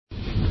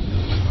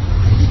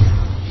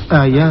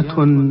آيات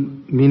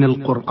من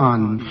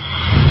القرآن.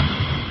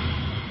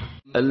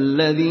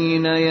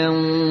 الذين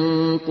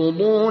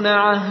ينقضون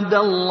عهد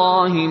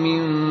الله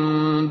من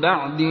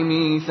بعد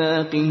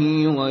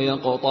ميثاقه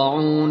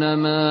ويقطعون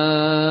ما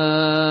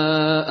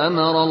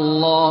أمر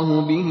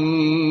الله به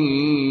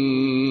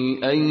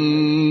أن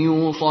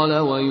يوصل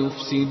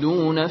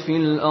ويفسدون في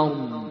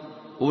الأرض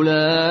أولئك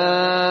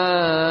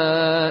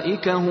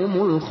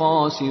هم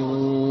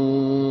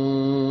الخاسرون.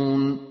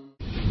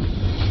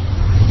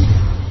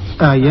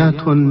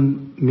 آيات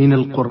من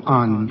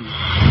القرآن.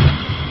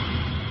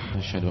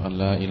 أشهد أن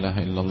لا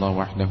إله إلا الله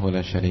وحده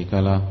لا شريك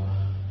له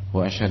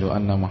وأشهد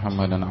أن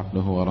محمدا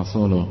عبده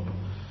ورسوله.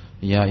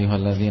 يا أيها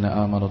الذين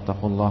آمنوا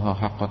اتقوا الله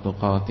حق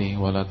تقاته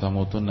ولا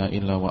تموتن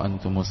إلا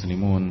وأنتم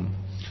مسلمون.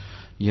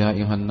 يا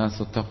أيها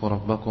الناس اتقوا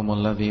ربكم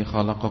الذي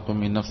خلقكم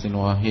من نفس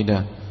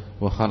واحدة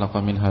وخلق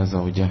منها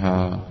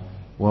زوجها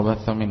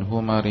وبث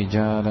منهما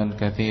رجالا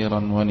كثيرا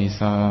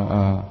ونساء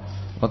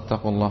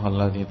واتقوا الله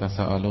الذي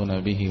تساءلون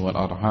به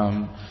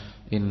والأرحام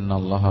إن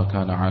الله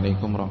كان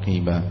عليكم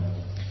رقيبا.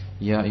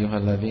 يا أيها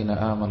الذين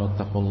آمنوا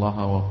اتقوا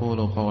الله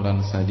وقولوا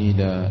قولا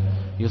سديدا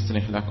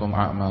يصلح لكم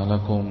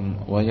أعمالكم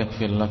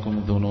ويغفر لكم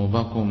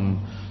ذنوبكم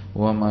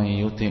ومن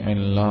يطع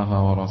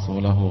الله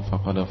ورسوله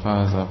فقد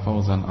فاز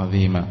فوزا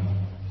عظيما.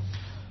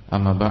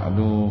 أما بعد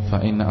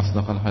فإن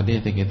أصدق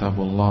الحديث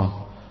كتاب الله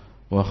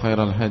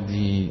وخير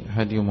الهدي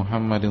هدي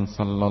محمد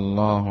صلى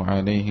الله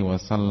عليه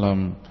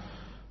وسلم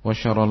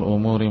وشر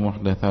الأمور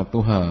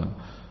محدثاتها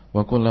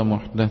وكل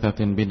محدثة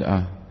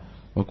بدعة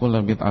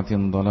وكل بدعة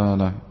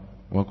ضلالة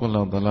وكل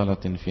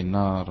ضلالة في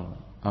النار.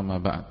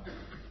 أما بعد.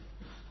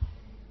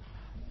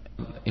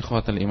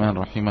 Ikhwatul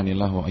iman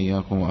rahimanillah wa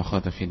iyyakum wa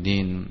akhwat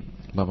fiddin.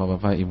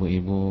 Bapak-bapak,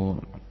 ibu-ibu,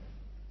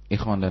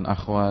 ikhwan dan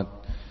akhwat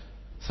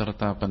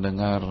serta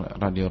pendengar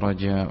Radio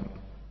Raja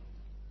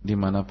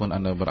dimanapun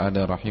Anda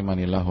berada,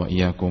 rahimanillah wa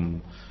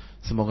iyyakum.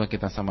 Semoga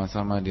kita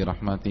sama-sama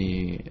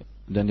dirahmati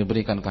dan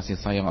diberikan kasih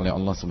sayang oleh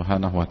Allah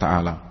Subhanahu wa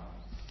taala.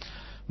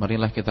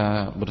 Marilah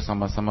kita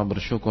bersama-sama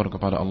bersyukur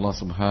kepada Allah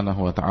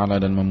Subhanahu wa taala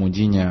dan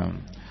memujinya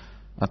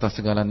atas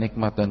segala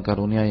nikmat dan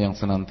karunia yang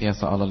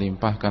senantiasa Allah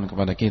limpahkan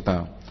kepada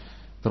kita,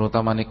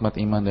 terutama nikmat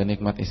iman dan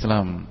nikmat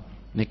Islam,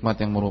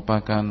 nikmat yang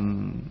merupakan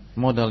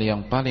modal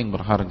yang paling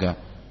berharga,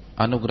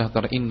 anugerah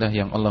terindah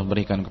yang Allah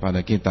berikan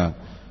kepada kita,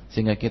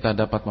 sehingga kita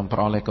dapat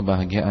memperoleh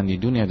kebahagiaan di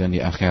dunia dan di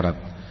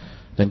akhirat.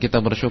 Dan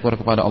kita bersyukur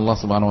kepada Allah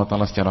Subhanahu wa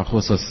taala secara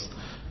khusus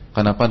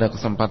karena pada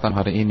kesempatan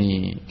hari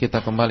ini kita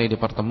kembali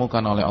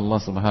dipertemukan oleh Allah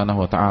Subhanahu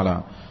wa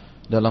taala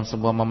dalam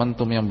sebuah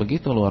momentum yang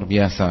begitu luar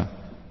biasa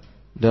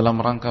dalam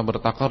rangka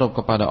bertakarub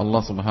kepada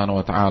Allah Subhanahu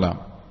wa taala,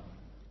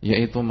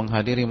 yaitu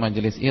menghadiri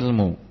majelis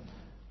ilmu,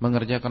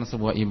 mengerjakan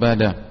sebuah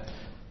ibadah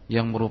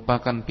yang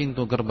merupakan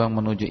pintu gerbang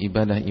menuju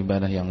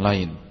ibadah-ibadah yang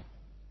lain.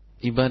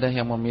 Ibadah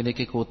yang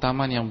memiliki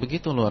keutamaan yang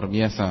begitu luar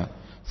biasa,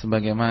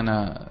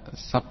 sebagaimana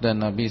sabda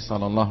Nabi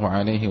sallallahu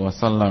alaihi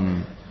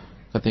wasallam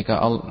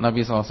ketika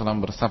Nabi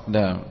SAW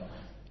bersabda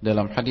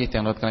dalam hadis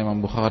yang diriwayatkan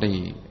Imam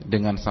Bukhari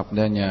dengan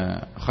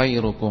sabdanya,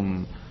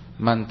 khairukum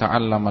man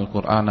ta'allama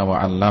al-Qur'ana wa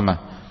 'allamah.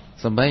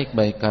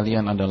 Sebaik-baik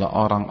kalian adalah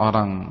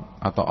orang-orang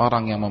atau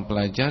orang yang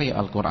mempelajari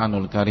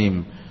Al-Qur'anul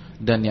Karim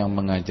dan yang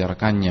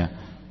mengajarkannya.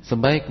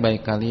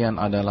 Sebaik-baik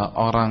kalian adalah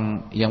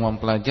orang yang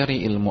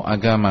mempelajari ilmu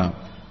agama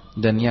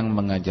dan yang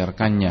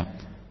mengajarkannya.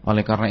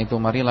 Oleh karena itu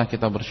marilah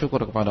kita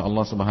bersyukur kepada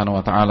Allah Subhanahu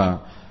wa taala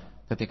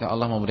ketika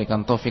Allah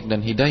memberikan taufik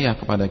dan hidayah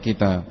kepada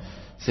kita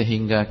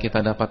sehingga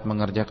kita dapat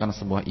mengerjakan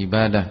sebuah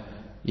ibadah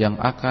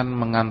yang akan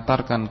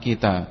mengantarkan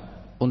kita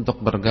untuk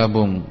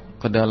bergabung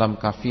ke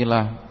dalam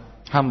kafilah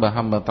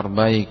hamba-hamba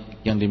terbaik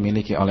yang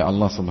dimiliki oleh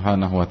Allah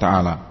Subhanahu wa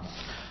taala.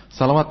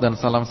 Salawat dan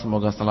salam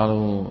semoga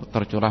selalu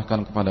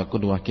tercurahkan kepada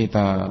qudwah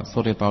kita,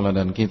 suri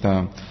tauladan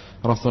kita,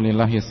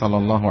 Rasulullah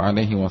sallallahu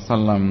alaihi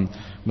wasallam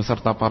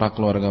beserta para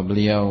keluarga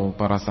beliau,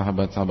 para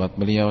sahabat-sahabat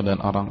beliau dan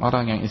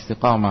orang-orang yang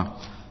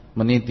istiqamah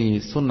meniti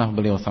sunnah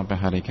beliau sampai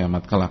hari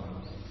kiamat kelak.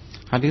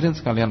 Hadirin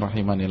sekalian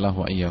rahimanillah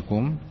wa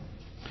iyyakum.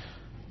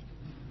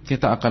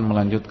 Kita akan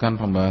melanjutkan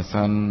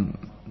pembahasan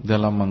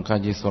dalam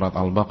mengkaji surat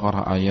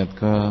Al-Baqarah ayat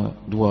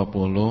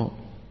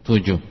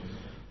ke-27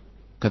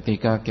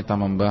 ketika kita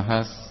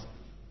membahas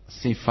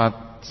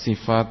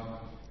sifat-sifat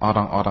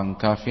orang-orang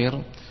kafir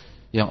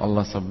yang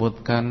Allah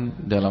sebutkan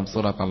dalam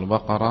surat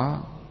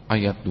Al-Baqarah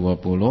ayat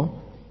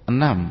 26.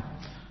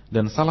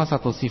 Dan salah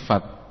satu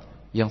sifat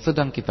yang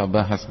sedang kita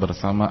bahas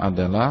bersama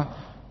adalah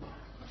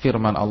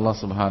firman Allah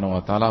Subhanahu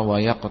wa taala, wa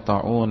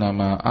yaqta'una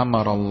ma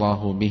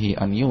amarallahu bihi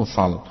an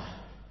yusal.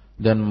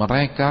 Dan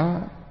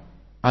mereka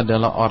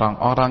adalah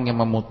orang-orang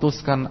yang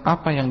memutuskan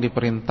apa yang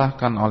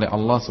diperintahkan oleh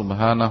Allah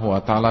Subhanahu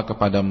wa taala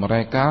kepada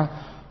mereka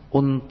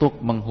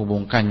untuk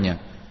menghubungkannya.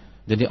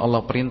 Jadi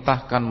Allah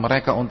perintahkan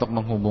mereka untuk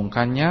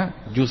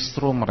menghubungkannya,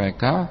 justru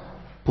mereka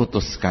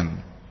putuskan.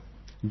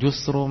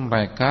 Justru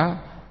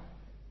mereka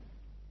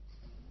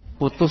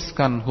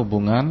putuskan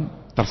hubungan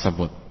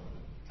tersebut.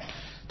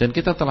 Dan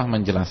kita telah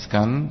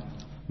menjelaskan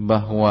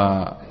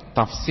bahwa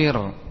tafsir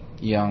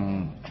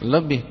yang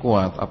lebih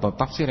kuat atau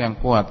tafsir yang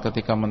kuat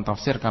ketika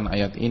mentafsirkan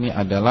ayat ini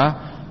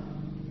adalah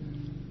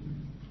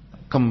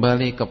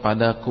kembali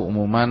kepada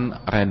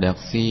keumuman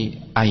redaksi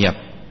ayat.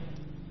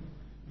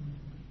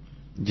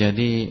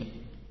 Jadi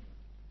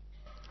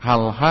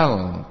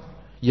hal-hal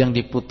yang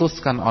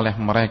diputuskan oleh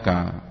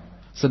mereka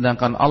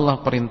sedangkan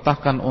Allah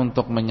perintahkan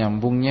untuk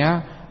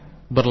menyambungnya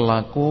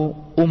berlaku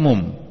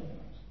umum.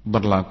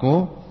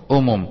 Berlaku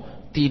umum,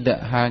 tidak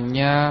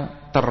hanya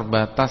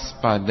terbatas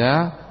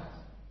pada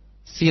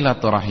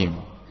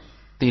silaturahim,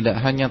 tidak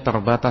hanya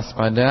terbatas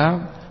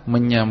pada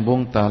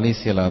menyambung tali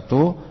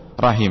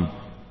silaturahim,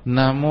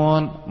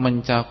 namun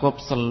mencakup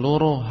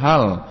seluruh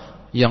hal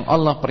yang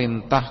Allah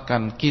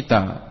perintahkan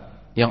kita,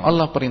 yang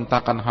Allah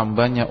perintahkan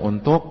hambanya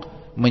untuk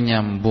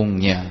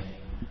menyambungnya.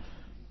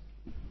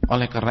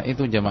 Oleh karena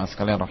itu jamaah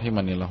sekalian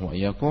rahimanillah wa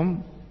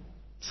iyyakum,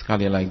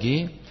 sekali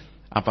lagi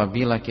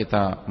apabila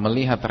kita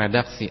melihat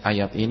redaksi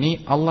ayat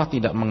ini, Allah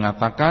tidak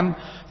mengatakan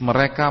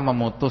mereka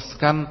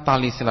memutuskan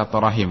tali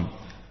silaturahim,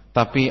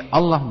 tapi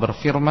Allah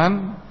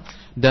berfirman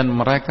dan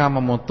mereka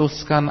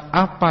memutuskan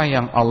apa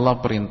yang Allah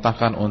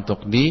perintahkan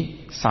untuk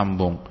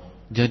disambung.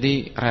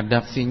 Jadi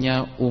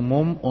redaksinya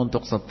umum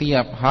untuk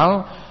setiap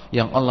hal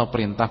yang Allah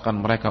perintahkan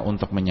mereka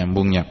untuk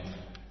menyambungnya.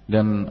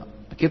 Dan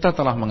kita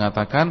telah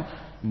mengatakan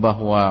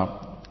bahwa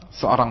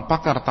seorang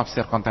pakar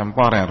tafsir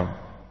kontemporer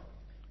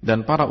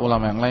dan para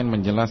ulama yang lain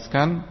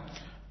menjelaskan,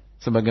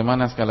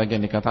 sebagaimana sekali lagi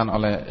yang dikatakan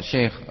oleh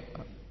Syekh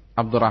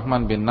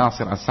Abdurrahman bin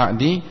Nasir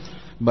As-Sa'di,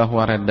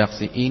 bahwa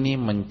redaksi ini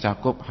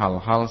mencakup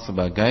hal-hal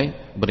sebagai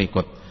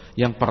berikut.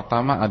 Yang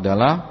pertama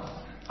adalah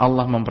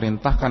Allah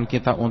memerintahkan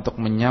kita untuk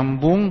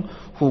menyambung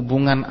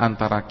hubungan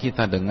antara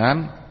kita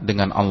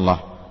dengan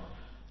Allah.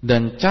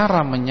 Dan cara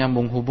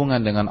menyambung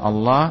hubungan dengan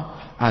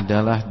Allah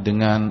adalah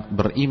dengan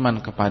beriman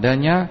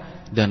kepadanya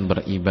dan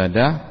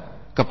beribadah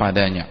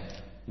kepadanya.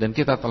 Dan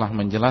kita telah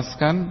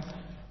menjelaskan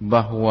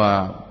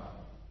bahwa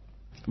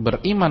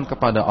beriman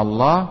kepada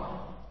Allah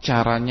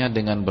caranya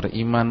dengan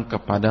beriman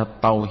kepada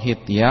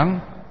tauhid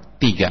yang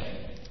 3.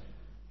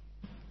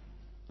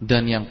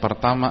 Dan yang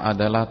pertama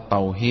adalah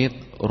tauhid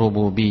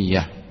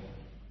rububiyah.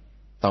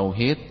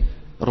 Tauhid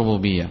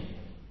rububiyah.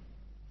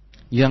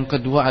 Yang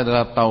kedua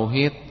adalah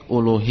tauhid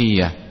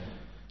uluhiyah.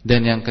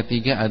 Dan yang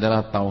ketiga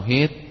adalah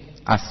tauhid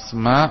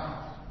asma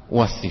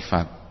was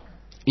sifat.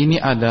 Ini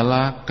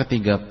adalah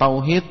ketiga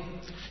tauhid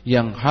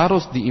yang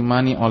harus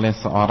diimani oleh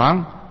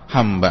seorang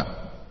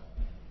hamba.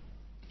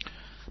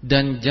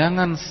 Dan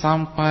jangan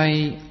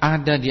sampai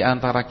ada di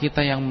antara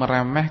kita yang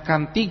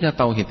meremehkan 3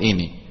 tauhid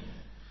ini.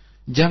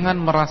 Jangan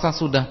merasa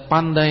sudah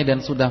pandai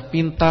dan sudah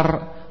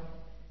pintar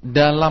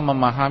dalam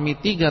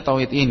memahami 3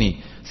 tauhid ini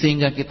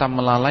sehingga kita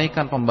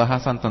melalaikan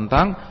pembahasan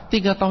tentang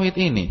 3 tauhid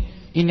ini.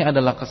 Ini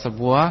adalah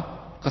sebuah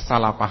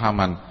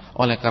kesalahpahaman.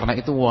 Oleh karena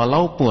itu,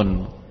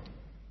 walaupun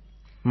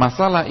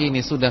masalah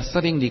ini sudah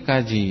sering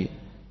dikaji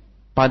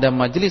pada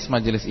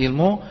majelis-majelis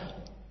ilmu,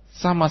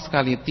 sama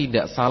sekali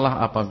tidak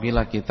salah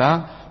apabila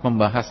kita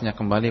membahasnya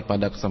kembali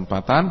pada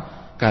kesempatan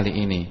kali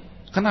ini.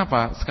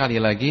 Kenapa? Sekali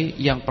lagi,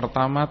 yang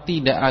pertama,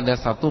 tidak ada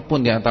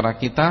satupun di antara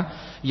kita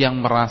yang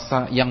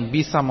merasa, yang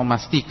bisa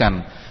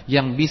memastikan,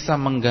 yang bisa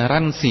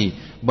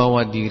menggaransi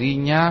bahwa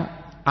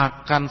dirinya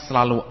akan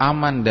selalu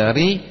aman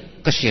dari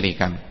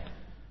kesyirikan,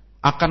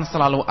 akan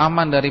selalu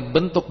aman dari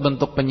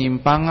bentuk-bentuk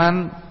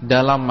penyimpangan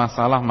dalam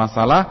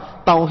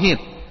masalah-masalah tauhid.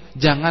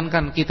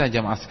 Jangankan kita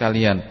jamaah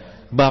sekalian,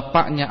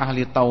 bapaknya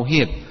ahli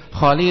tauhid,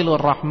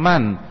 Khalilur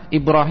Rahman,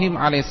 Ibrahim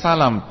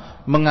alaihissalam,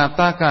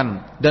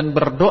 mengatakan dan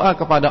berdoa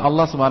kepada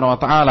Allah Subhanahu wa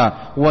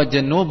taala,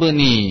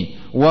 "Wajnubni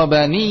wa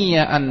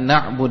baniya an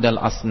na'budal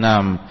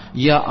asnam."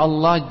 Ya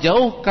Allah,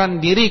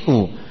 jauhkan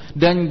diriku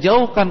dan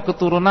jauhkan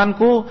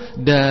keturunanku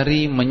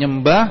dari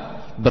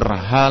menyembah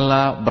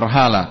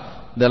berhala-berhala.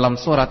 Dalam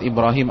surat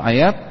Ibrahim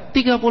ayat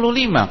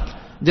 35.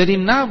 Jadi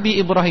Nabi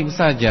Ibrahim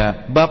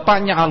saja,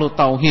 bapaknya ahlu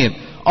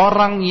tauhid,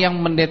 orang yang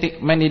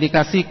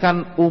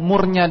mendedikasikan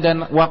umurnya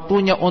dan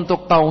waktunya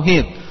untuk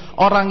tauhid,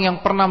 orang yang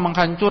pernah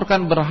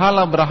menghancurkan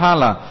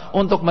berhala-berhala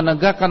untuk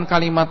menegakkan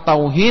kalimat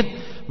tauhid,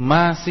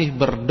 masih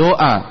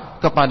berdoa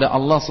kepada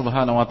Allah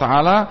Subhanahu wa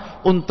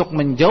taala untuk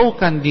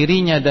menjauhkan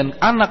dirinya dan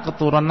anak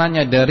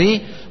keturunannya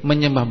dari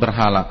menyembah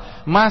berhala.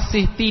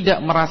 Masih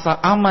tidak merasa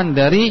aman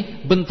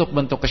dari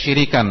bentuk-bentuk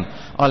kesyirikan.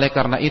 Oleh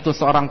karena itu,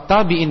 seorang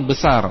tabi'in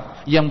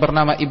besar yang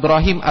bernama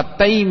Ibrahim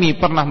At-Taimi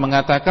pernah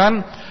mengatakan,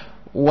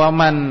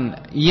 "Waman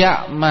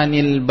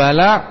ya'manil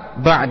bala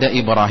ba'da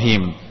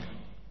Ibrahim."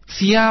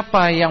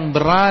 Siapa yang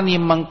berani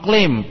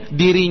mengklaim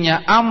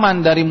dirinya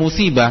aman dari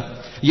musibah,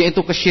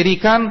 yaitu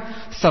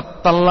kesyirikan,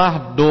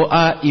 setelah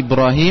doa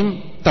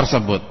Ibrahim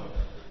tersebut.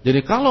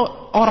 Jadi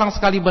kalau orang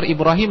sekali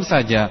beribrahim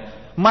saja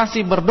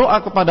masih berdoa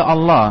kepada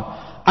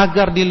Allah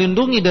agar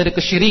dilindungi dari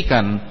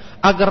kesyirikan,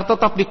 agar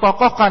tetap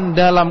dikokohkan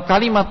dalam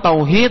kalimat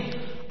tauhid,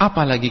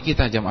 apalagi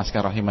kita jamaah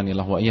sekalian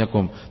rahimanillah wa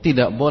iyyakum.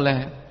 Tidak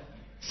boleh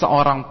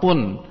seorang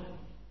pun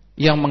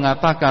yang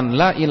mengatakan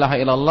la ilaha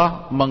illallah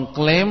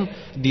mengklaim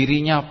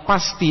dirinya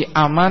pasti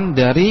aman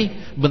dari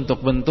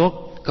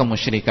bentuk-bentuk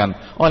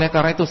kemusyrikan. Oleh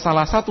karena itu,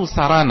 salah satu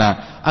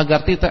sarana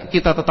agar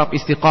kita tetap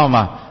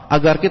istiqamah,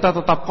 agar kita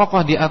tetap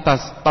kokoh di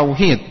atas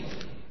tauhid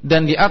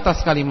dan di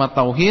atas kalimat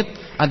tauhid,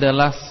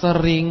 adalah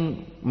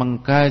sering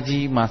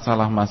mengkaji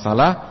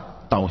masalah-masalah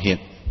tauhid.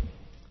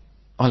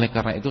 Oleh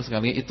karena itu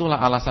sekali, itulah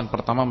alasan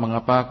pertama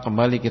mengapa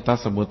kembali kita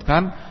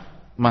sebutkan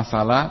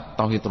masalah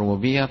tauhid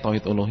rububiyah,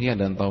 tauhid uluhiyah,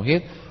 dan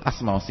tauhid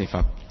asma wa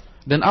sifat.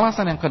 Dan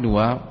alasan yang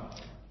kedua,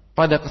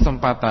 pada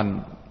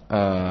kesempatan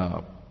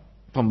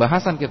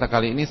pembahasan kita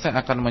kali ini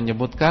saya akan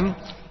menyebutkan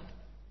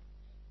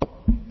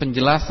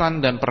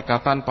penjelasan dan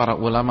perkataan para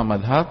ulama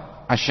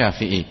madhab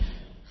Asy-Syafi'i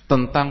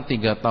tentang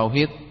 3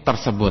 tauhid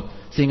tersebut,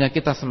 sehingga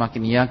kita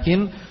semakin yakin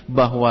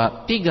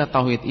bahwa 3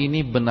 tauhid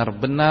ini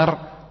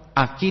benar-benar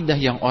akidah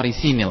yang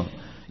orisinil,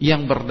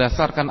 yang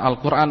berdasarkan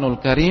Al-Quranul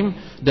Karim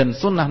dan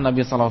Sunnah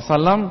Nabi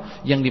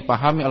SAW, yang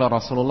dipahami oleh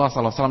Rasulullah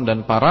SAW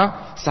dan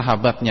para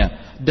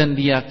sahabatnya, dan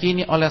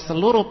diyakini oleh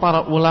seluruh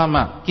para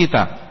ulama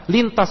kita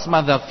lintas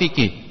madhab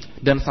fikih,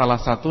 dan salah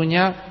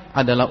satunya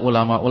adalah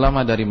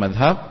ulama-ulama dari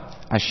madhab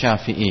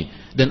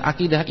Asy-Syafi'i. Dan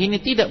akidah ini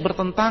tidak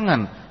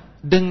bertentangan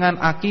dengan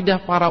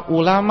akidah para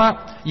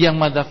ulama yang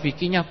madhab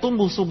fikihnya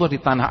tumbuh subur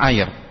di tanah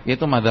air,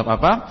 yaitu madhab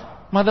apa?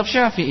 Madhab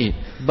Syafi'i.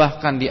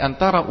 Bahkan di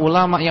antara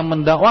ulama yang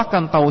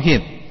mendakwakan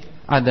tauhid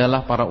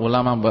adalah para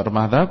ulama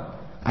bermadhab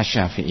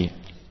Asy-Syafi'i.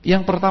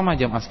 Yang pertama,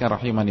 jamaah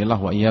sekalian rahimanillah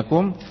wa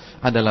iyyakum,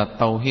 adalah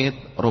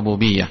tauhid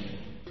rububiyah.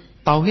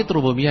 Tauhid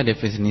rububiyah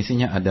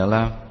definisinya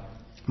adalah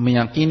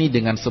meyakini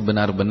dengan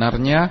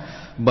sebenar-benarnya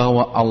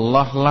bahwa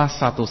Allah lah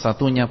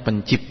satu-satunya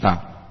pencipta,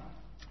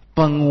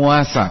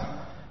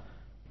 penguasa,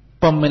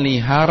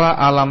 pemelihara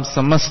alam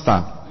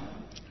semesta,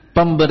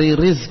 pemberi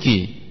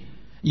rizki,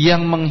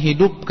 yang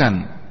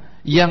menghidupkan,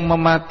 yang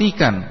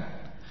mematikan,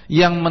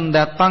 yang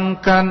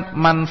mendatangkan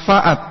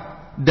manfaat,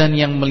 dan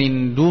yang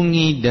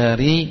melindungi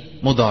dari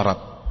mudarat,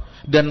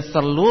 dan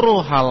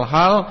seluruh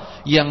hal-hal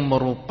yang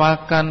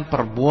merupakan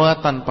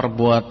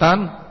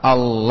perbuatan-perbuatan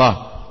Allah.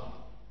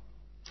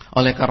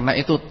 Oleh karena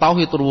itu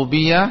tauhid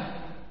rububiyah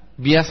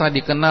biasa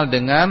dikenal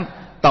dengan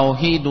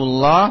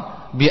tauhidullah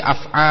bi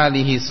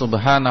af'alihi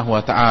subhanahu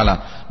wa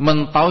ta'ala,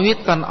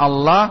 mentauhidkan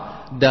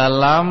Allah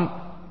dalam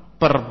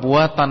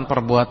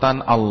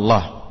perbuatan-perbuatan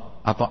Allah,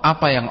 atau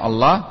apa yang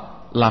Allah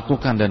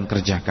lakukan dan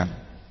kerjakan.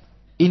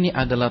 Ini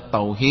adalah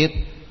tauhid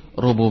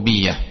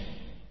rububiyah.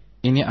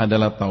 Ini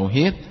adalah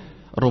tauhid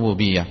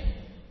rububiyah.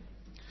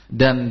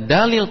 Dan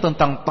dalil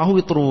tentang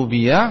tauhid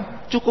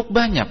rububiyah cukup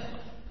banyak.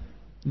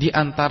 Di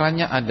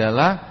antaranya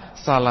adalah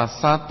salah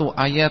satu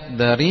ayat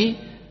dari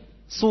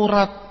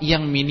surat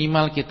yang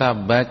minimal kita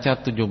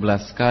baca 17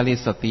 kali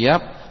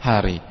setiap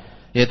hari,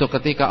 yaitu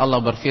ketika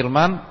Allah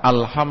berfirman,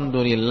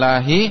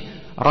 Alhamdulillahi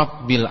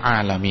Rabbil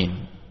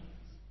Alamin.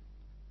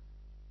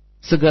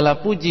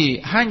 Segala puji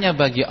hanya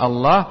bagi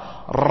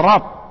Allah,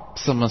 Rabb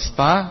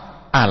semesta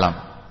alam.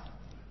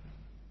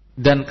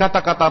 Dan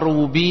kata-kata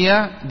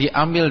rububiyah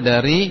diambil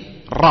dari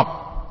Rabb.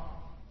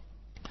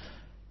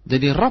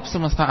 Jadi Rabb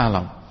semesta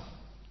alam.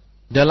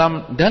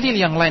 Dalam dalil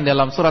yang lain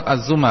dalam surat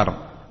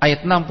Az-Zumar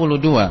ayat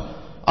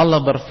 62, Allah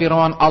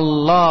berfirman,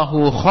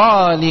 Allahu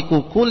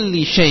khaliqu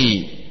kulli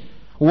syai'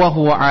 wa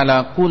huwa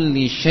ala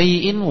kulli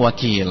syai'in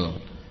wakil.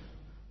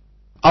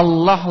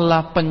 Allah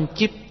lah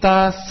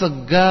pencipta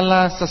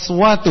segala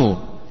sesuatu,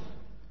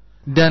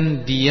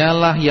 dan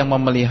dialah yang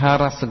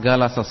memelihara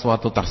segala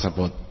sesuatu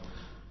tersebut.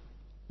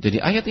 Jadi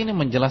ayat ini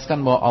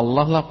menjelaskan bahwa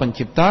Allah lah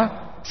pencipta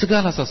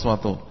segala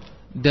sesuatu,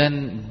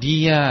 dan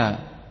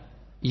Dia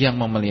yang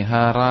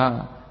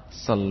memelihara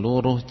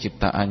seluruh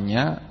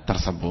ciptaannya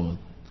tersebut.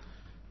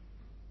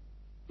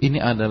 Ini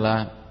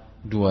adalah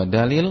 2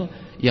 dalil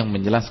yang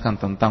menjelaskan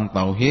tentang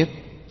tauhid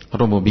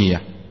rububiyah.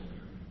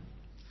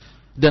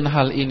 Dan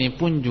hal ini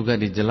pun juga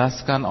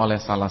dijelaskan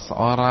oleh salah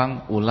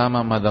seorang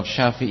ulama madhab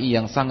Syafi'i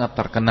yang sangat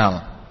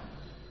terkenal,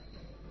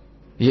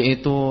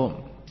 yaitu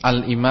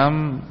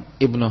Al-Imam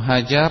Ibnu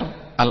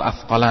Hajar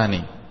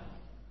Al-Asqalani,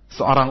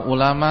 seorang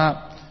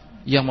ulama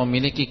yang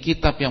memiliki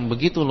kitab yang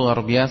begitu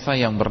luar biasa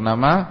yang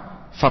bernama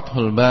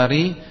Fathul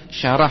Bari,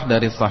 syarah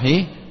dari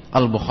Sahih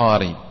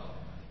Al-Bukhari.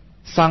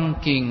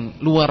 Saking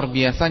luar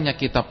biasanya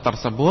kitab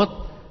tersebut,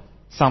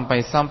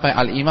 sampai-sampai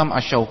Al-Imam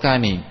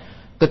Asy-Syaukani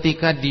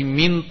ketika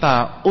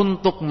diminta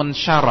untuk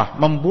mensyarah,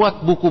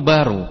 membuat buku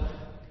baru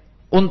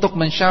untuk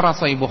mensyarah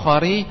Sahih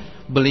Bukhari,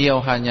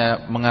 beliau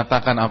hanya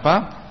mengatakan apa?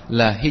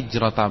 La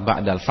hijrata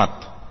ba'dal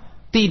fath.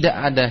 Tidak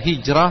ada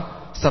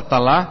hijrah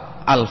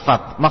setelah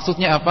al-fath.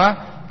 Maksudnya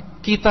apa?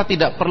 Kita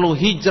tidak perlu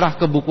hijrah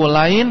ke buku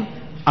lain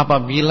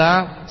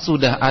apabila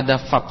sudah ada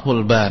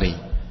Fathul Bari.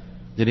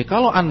 Jadi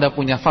kalau Anda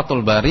punya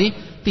Fathul Bari,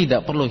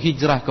 tidak perlu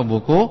hijrah ke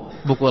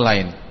buku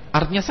lain.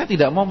 Artinya saya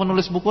tidak mau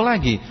menulis buku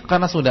lagi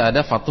karena sudah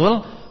ada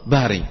Fathul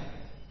Bari.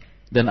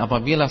 Dan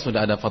apabila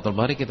sudah ada Fathul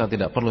Bari, kita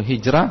tidak perlu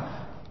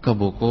hijrah ke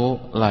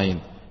buku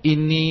lain.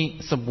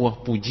 Ini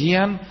sebuah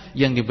pujian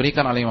yang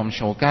diberikan oleh Imam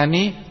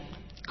Syaukani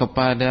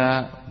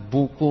kepada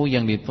buku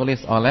yang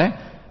ditulis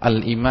oleh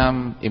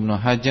Al-Imam Ibnu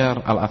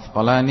Hajar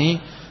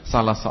Al-Asqalani,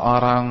 salah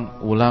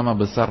seorang ulama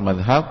besar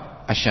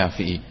madhab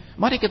Asy-Syafi'i.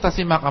 Mari kita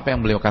simak apa yang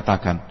beliau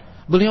katakan.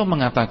 Beliau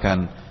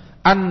mengatakan,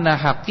 anna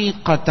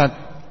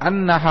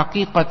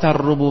haqiqatar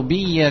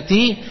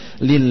rububiyyati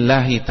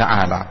lillahi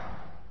ta'ala.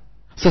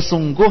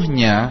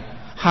 Sesungguhnya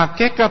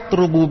hakikat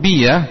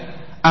rububiyah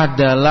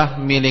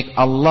adalah milik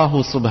Allah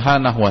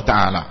Subhanahu wa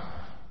ta'ala.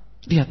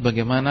 Lihat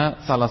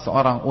bagaimana salah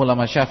seorang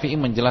ulama Syafi'i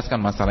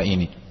menjelaskan masalah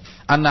ini.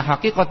 Anna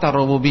haqiqata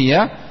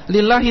rububiyah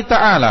lillahi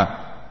ta'ala,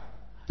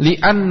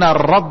 li'anna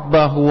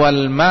rabba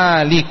huwal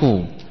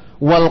maliku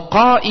wal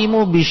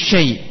qa'imu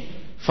bisyai'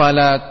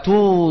 fala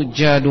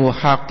tujadu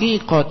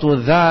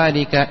haqiqatu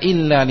dzalika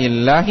illa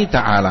lillahi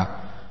ta'ala.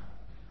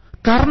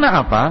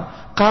 Karena apa?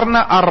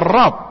 Karena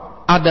Ar-Rabb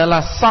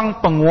adalah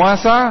sang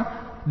penguasa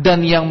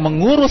dan yang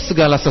mengurus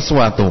segala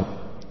sesuatu.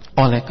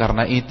 Oleh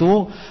karena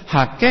itu,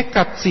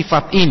 hakikat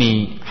sifat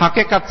ini,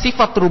 hakikat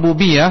sifat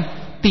rububiyah,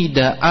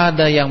 tidak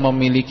ada yang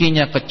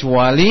memilikinya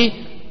kecuali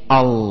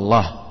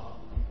Allah.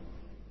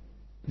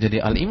 Jadi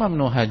Al-Imam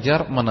Ibnu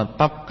Hajar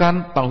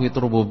menetapkan tauhid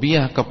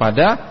rububiyah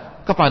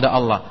kepada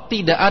Allah.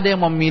 Tidak ada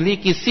yang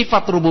memiliki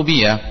sifat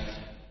rububiyah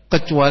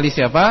kecuali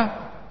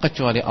siapa?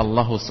 Kecuali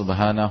Allah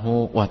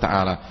Subhanahu wa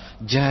ta'ala.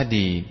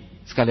 Jadi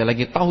sekali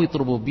lagi, tauhid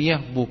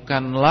rububiyah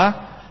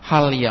bukanlah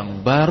hal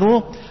yang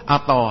baru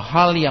atau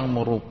hal yang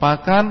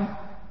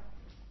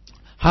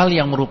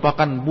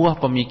merupakan buah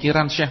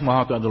pemikiran Syekh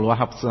Muhammad bin Abdul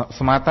Wahab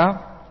semata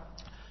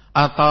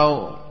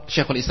atau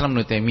Syekhul Islam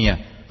Ibnu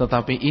Taimiyah,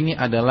 tetapi ini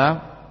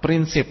adalah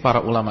prinsip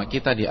para ulama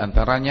kita, di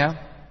antaranya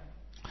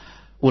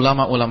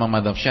ulama-ulama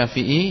mazhab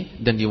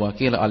Syafi'i dan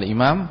diwakili oleh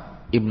Imam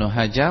Ibnu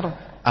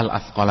Hajar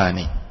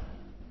Al-Asqalani.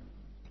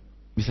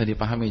 Bisa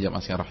dipahami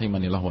jamaah sekalian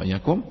rahimanillah wa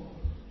iyyakum?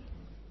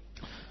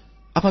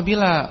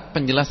 Apabila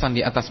penjelasan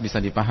di atas bisa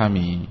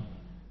dipahami,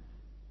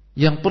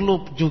 yang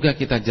perlu juga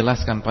kita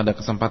jelaskan pada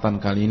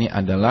kesempatan kali ini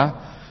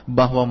adalah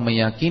bahwa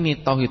meyakini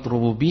tauhid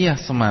rububiyah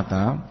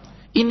semata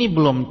ini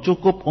belum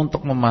cukup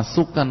untuk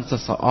memasukkan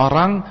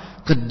seseorang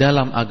ke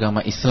dalam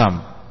agama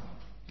Islam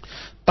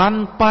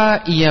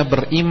tanpa ia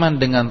beriman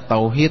dengan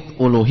tauhid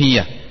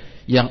uluhiyah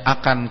yang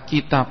akan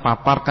kita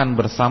paparkan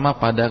bersama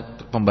pada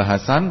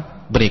pembahasan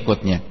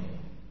berikutnya.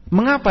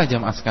 Mengapa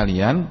jamaah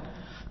sekalian?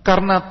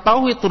 Karena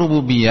tauhid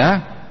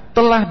rububiyah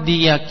telah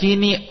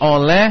diyakini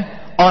oleh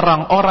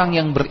orang-orang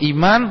yang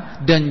beriman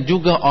dan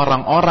juga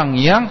orang-orang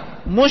yang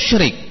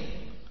musyrik.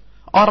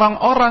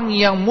 Orang-orang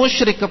yang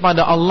musyrik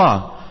kepada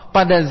Allah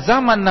pada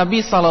zaman Nabi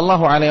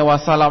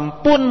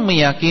SAW pun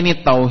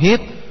meyakini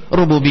tauhid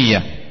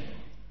rububiyah.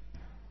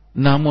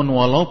 Namun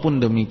walaupun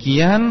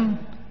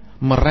demikian,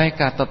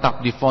 mereka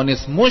tetap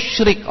divonis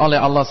musyrik oleh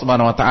Allah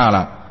Subhanahu wa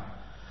ta'ala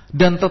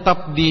dan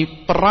tetap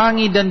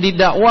diperangi dan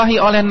didakwahi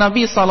oleh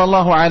Nabi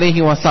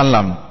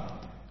SAW,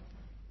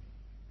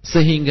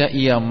 sehingga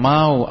ia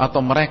mau atau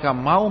mereka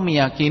mau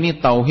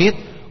meyakini tauhid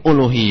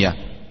uluhiyah.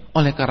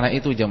 Oleh karena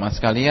itu jamaah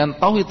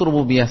sekalian, tauhid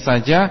rububiyah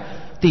saja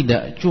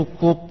tidak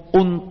cukup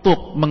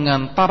untuk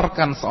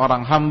mengantarkan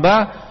seorang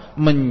hamba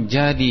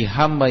menjadi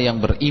hamba yang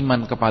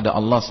beriman kepada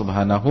Allah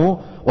Subhanahu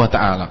wa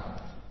ta'ala.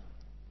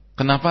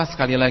 Kenapa?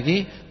 Sekali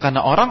lagi, karena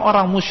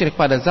orang-orang musyrik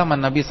pada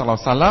zaman Nabi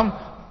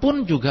SAW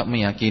pun juga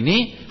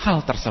meyakini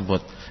hal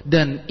tersebut.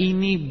 Dan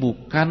ini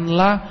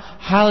bukanlah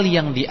hal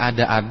yang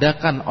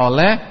diada-adakan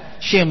oleh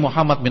Syekh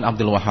Muhammad bin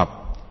Abdul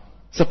Wahab,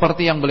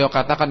 seperti yang beliau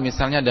katakan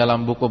misalnya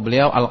dalam buku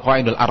beliau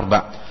Al-Qawaidul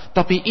Arba.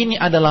 Tapi ini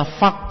adalah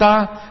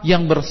fakta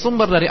yang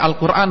bersumber dari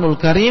Al-Quranul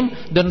Karim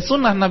dan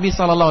Sunnah Nabi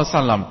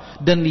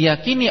SAW, dan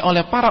diyakini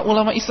oleh para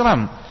ulama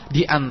Islam.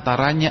 Di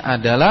antaranya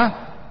adalah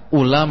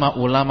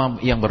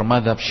ulama-ulama yang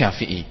bermadzhab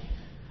Syafi'i.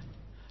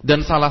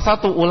 Dan salah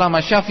satu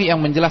ulama Syafi'i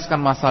yang menjelaskan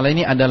masalah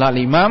ini adalah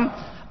Al-Imam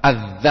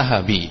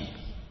Az-Zahabi.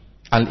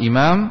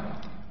 Al-Imam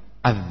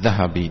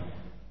Az-Zahabi,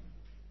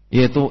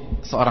 yaitu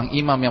seorang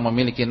imam yang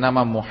memiliki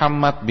nama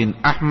Muhammad bin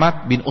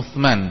Ahmad bin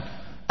Uthman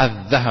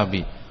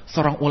Az-Zahabi,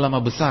 seorang ulama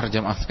besar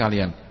jamaah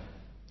sekalian,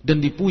 dan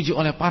dipuji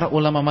oleh para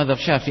ulama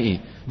mazhab Syafi'i.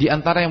 Di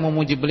antara yang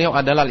memuji beliau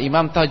adalah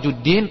Imam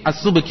Tajuddin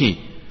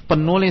As-Subki,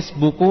 penulis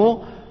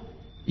buku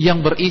yang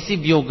berisi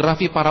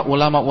biografi para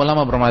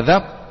ulama-ulama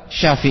bermadzhab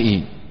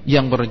Syafi'i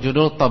yang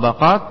berjudul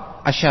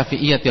Tabaqat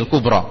Asy-Syafi'iyyatil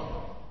Kubra.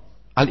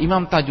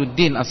 Al-Imam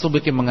Tajuddin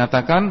As-Subki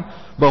mengatakan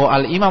bahwa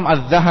Al-Imam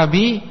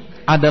Az-Zahabi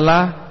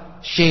adalah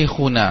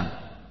syekhuna,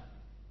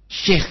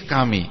 syekh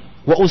kami,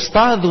 wa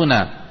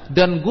ustadzuna,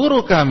 dan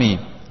guru kami,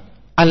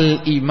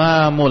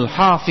 Al-Imamul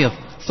Hafiz,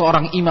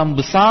 seorang imam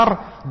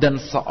besar dan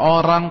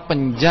seorang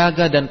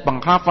penjaga dan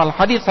penghafal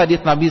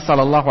hadis-hadis Nabi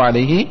SAW.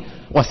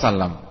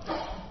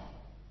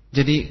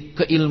 Jadi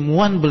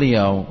keilmuan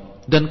beliau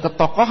dan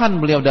ketokohan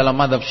beliau dalam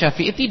mazhab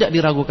Syafi'i tidak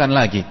diragukan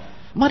lagi.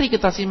 Mari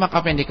kita simak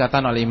apa yang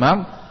dikatakan oleh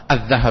Imam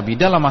Az-Zahabi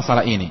dalam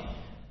masalah ini,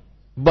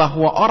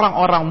 bahwa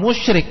orang-orang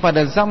musyrik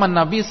pada zaman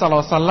Nabi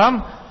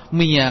SAW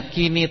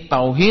meyakini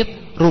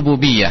tauhid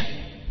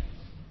rububiyah.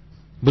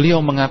 Beliau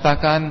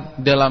mengatakan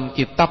dalam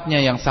kitabnya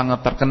yang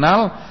sangat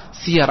terkenal,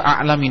 Siyar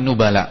A'lamin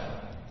Nubala,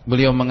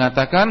 beliau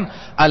mengatakan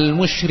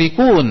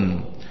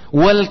al-musyrikun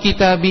wal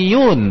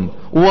kitabiyun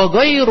wa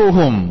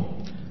ghairuhum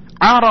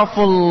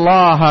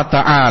arafullaha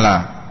ta'ala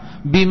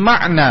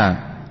bima'na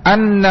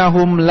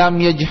annahum lam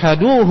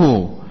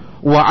yajhaduhu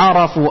wa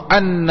arafu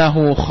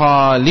annahu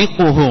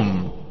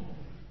khaliquhum.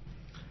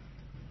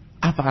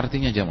 Apa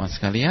artinya jamaah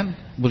sekalian?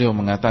 Beliau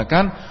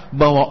mengatakan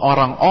bahwa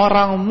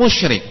orang-orang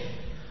musyrik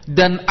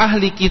dan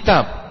ahli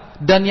kitab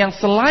dan yang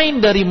selain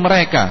dari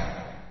mereka,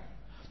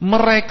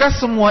 mereka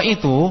semua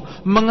itu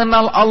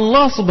mengenal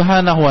Allah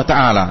Subhanahu wa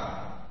taala.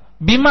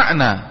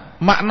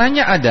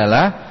 Maknanya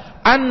adalah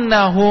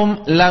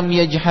annahum lam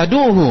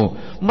yajhaduhu.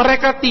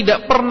 Mereka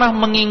tidak pernah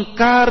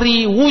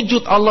mengingkari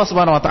wujud Allah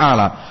Subhanahu wa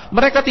taala.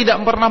 Mereka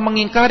tidak pernah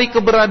mengingkari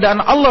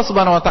keberadaan Allah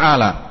Subhanahu wa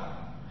taala.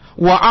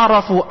 Wa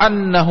arafu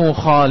annahu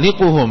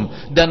khaliquhum,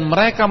 dan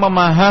mereka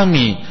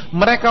memahami,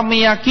 mereka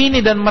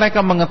meyakini dan mereka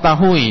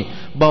mengetahui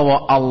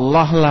bahwa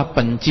Allah lah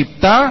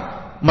pencipta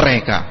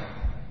mereka.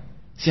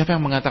 Siapa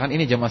yang mengatakan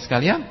ini jemaah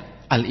sekalian?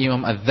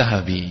 Al-Imam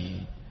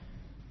Adz-Dzahabi,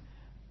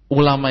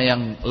 ulama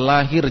yang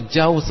lahir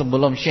jauh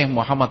sebelum Syekh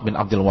Muhammad bin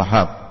Abdul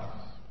Wahhab.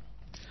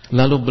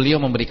 Lalu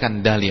beliau memberikan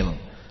dalil.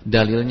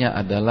 Dalilnya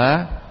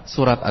adalah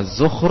surat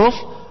Az-Zukhruf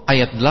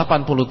ayat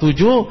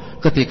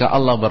 87 ketika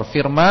Allah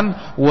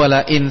berfirman,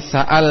 "Wala in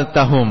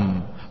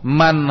sa'altahum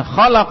man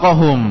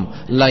khalaqahum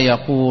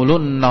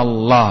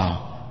layaqulunallah."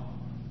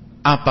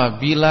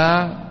 Apabila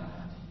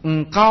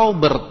engkau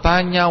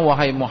bertanya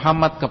wahai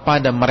Muhammad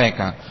kepada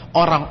mereka,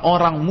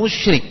 orang-orang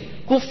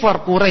musyrik,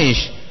 kufar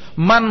Quraisy,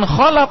 man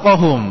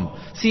khalaqahum,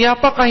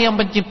 siapakah yang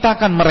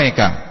menciptakan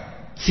mereka?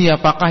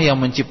 Siapakah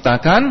yang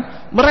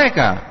menciptakan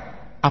mereka?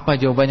 Apa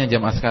jawabannya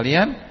jemaah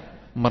sekalian?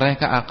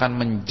 Mereka akan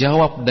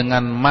menjawab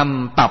dengan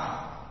mantap.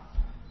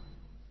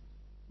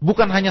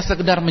 Bukan hanya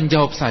sekedar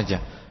menjawab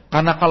saja.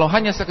 Karena kalau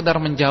hanya sekedar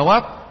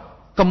menjawab,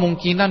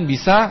 kemungkinan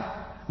bisa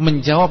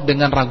menjawab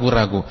dengan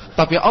ragu-ragu.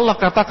 Tapi Allah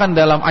katakan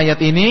dalam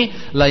ayat ini,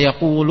 la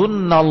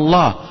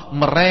yaqulunnallah,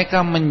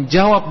 mereka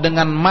menjawab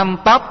dengan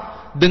mantap,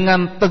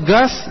 dengan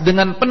tegas,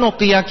 dengan penuh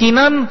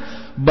keyakinan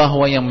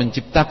bahwa yang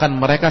menciptakan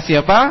mereka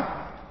siapa?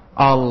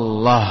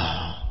 Allah.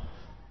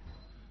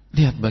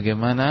 Lihat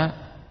bagaimana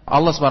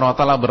Allah Subhanahu wa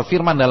taala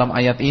berfirman dalam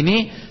ayat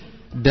ini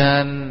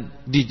dan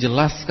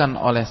dijelaskan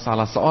oleh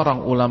salah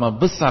seorang ulama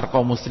besar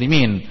kaum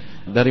muslimin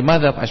dari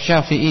mazhab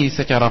Asy-Syafi'i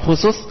secara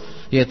khusus,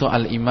 yaitu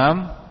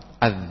Al-Imam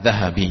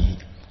Adz-Dzahabi.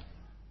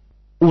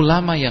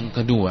 Ulama yang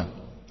kedua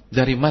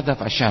dari mazhab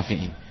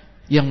Asy-Syafi'i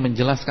yang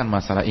menjelaskan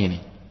masalah ini,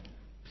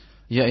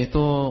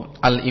 yaitu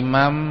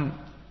Al-Imam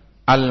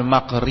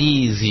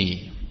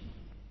Al-Maqrizi.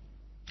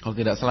 Kalau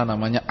tidak salah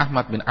namanya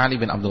Ahmad bin Ali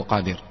bin Abdul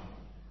Qadir.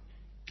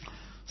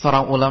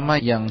 Seorang ulama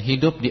yang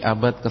hidup di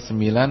abad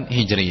ke-9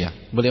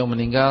 Hijriyah. Beliau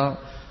meninggal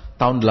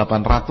tahun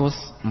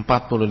 845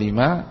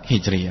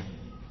 Hijriyah.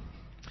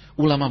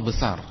 Ulama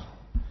besar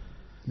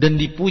dan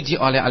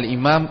dipuji oleh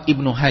Al-Imam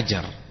Ibnu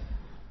Hajar.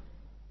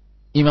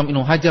 Imam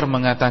Ibnu Hajar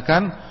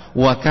mengatakan,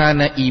 wa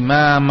kana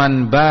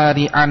imaman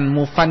bari'an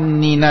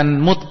mufanninan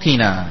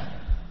mutqina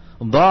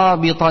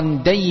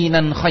dhabitan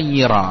daynan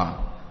khaira.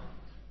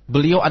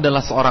 Beliau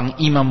adalah seorang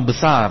imam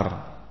besar,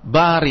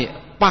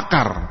 bari',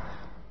 pakar,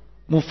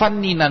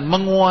 mufanninan,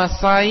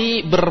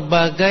 menguasai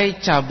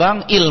berbagai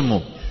cabang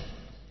ilmu,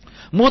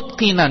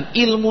 mutqinan,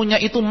 ilmunya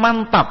itu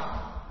mantap,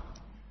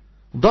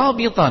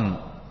 dhabitan,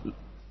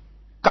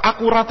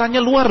 keakuratannya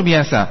luar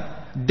biasa,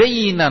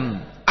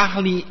 daynan,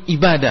 ahli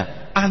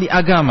ibadah, ahli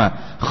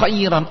agama,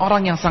 khairan,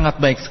 orang yang sangat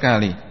baik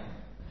sekali,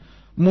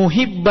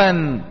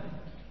 muhibban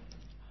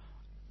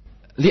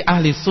li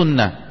ahli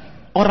sunnah,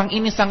 orang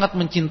ini sangat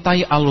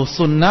mencintai ahlus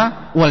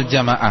sunnah wal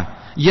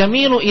jamaah,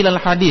 yamilu ilal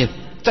hadith,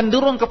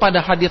 cenderung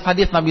kepada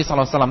hadis-hadis Nabi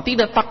SAW,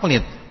 tidak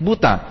taklid,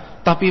 buta,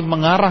 tapi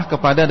mengarah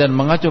kepada dan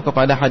mengacu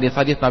kepada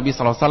hadis-hadis Nabi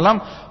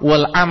SAW,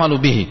 wal amalu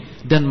bihi,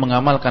 dan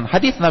mengamalkan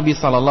hadis Nabi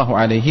SAW.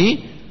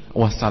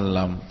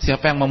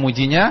 Siapa yang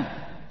memujinya?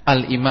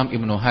 Al-Imam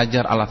Ibnu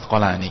Hajar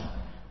Al-Asqalani,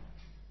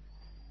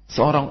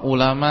 seorang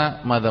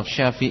ulama mazhab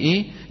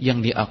Syafi'i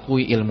yang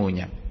diakui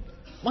ilmunya.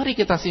 Mari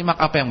kita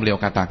simak apa yang beliau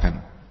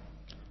katakan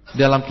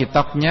dalam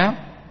kitabnya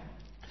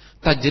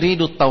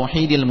Tajridut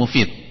Tauhidil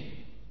Mufid.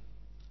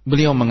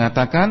 Beliau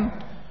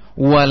mengatakan,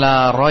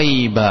 wala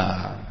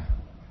raiba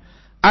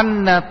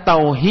anna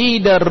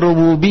tauhidar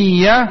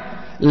rububiyah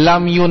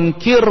lam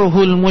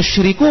yunkirhul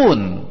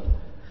musyrikun.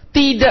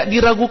 Tidak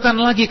diragukan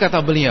lagi, kata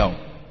beliau.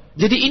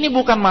 Jadi ini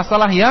bukan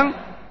masalah yang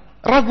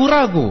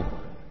ragu-ragu.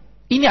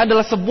 Ini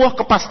adalah sebuah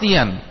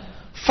kepastian,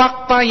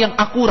 fakta yang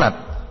akurat,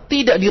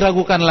 tidak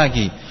diragukan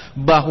lagi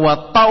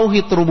bahwa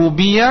tauhid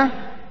rububiyah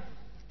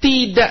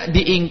tidak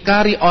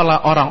diingkari oleh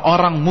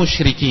orang-orang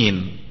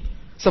musyrikin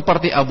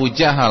seperti Abu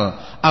Jahal,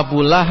 Abu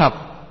Lahab,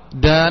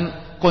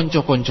 dan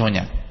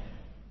konco-konconya.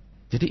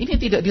 Jadi ini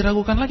tidak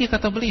diragukan lagi,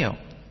 kata beliau.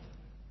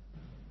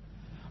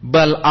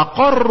 Bal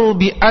aqarru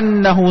bi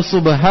annahu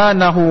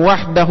subhanahu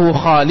wahdahu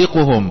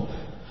khaliquhum.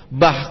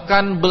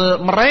 Bahkan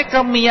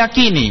mereka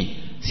meyakini.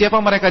 Siapa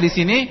mereka di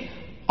sini?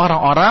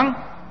 Orang-orang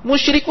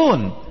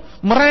musyrikun.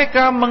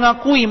 Mereka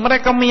mengakui,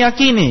 mereka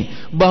meyakini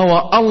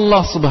bahwa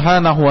Allah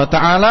Subhanahu wa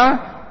taala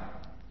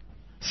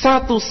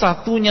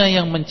satu-satunya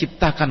yang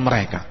menciptakan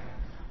mereka.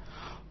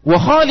 Wa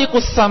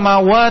khaliqus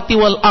samawati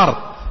wal ard,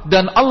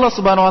 dan Allah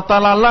Subhanahu wa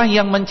taala lah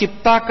yang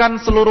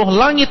menciptakan seluruh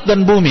langit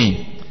dan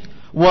bumi.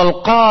 Wal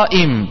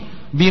qaim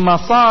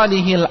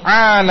bimasalihil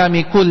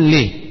alami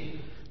kullih,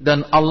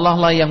 dan Allah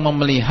lah yang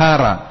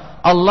memelihara,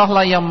 Allah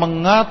lah yang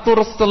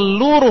mengatur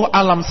seluruh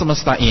alam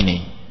semesta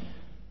ini.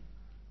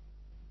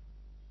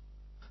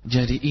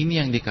 Jadi ini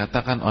yang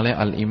dikatakan oleh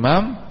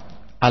Al-Imam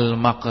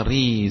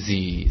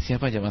Al-Maqrizi.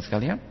 Siapa jemaah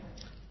sekalian?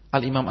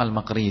 Al-Imam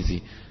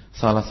Al-Maqrizi,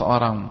 salah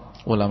seorang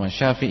ulama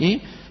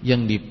Syafi'i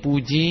yang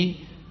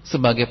dipuji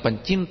sebagai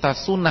pencinta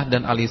sunnah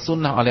dan ahli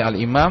sunnah oleh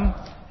Al-Imam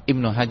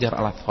Ibnu Hajar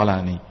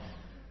Al-Asqalani.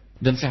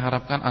 Dan saya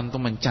harapkan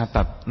antum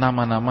mencatat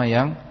nama-nama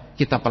yang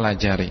kita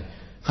pelajari,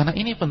 karena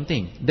ini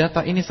penting.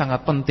 Data ini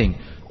sangat penting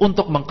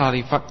untuk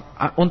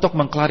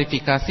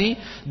mengklarifikasi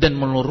dan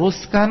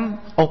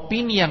meluruskan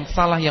opini yang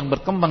salah yang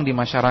berkembang di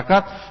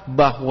masyarakat,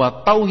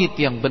 bahwa tauhid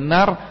yang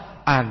benar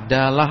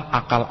adalah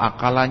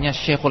akal-akalannya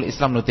Syekhul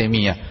Islam Ibnu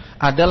Taimiyah,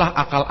 adalah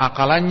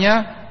akal-akalannya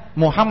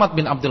Muhammad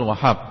bin Abdul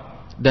Wahhab.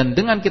 Dan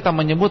dengan kita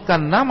menyebutkan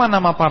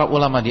nama-nama para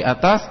ulama di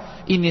atas,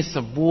 ini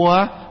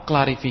sebuah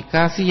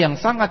klarifikasi yang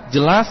sangat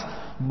jelas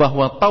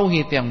bahwa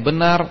tauhid yang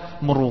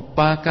benar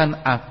merupakan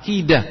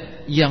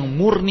akidah yang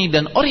murni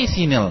dan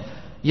orisinal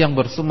yang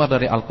bersumber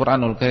dari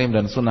Al-Qur'anul Karim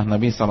dan sunnah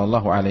Nabi SAW,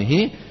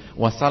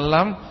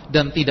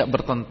 dan tidak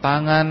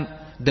bertentangan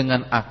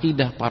dengan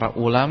akidah para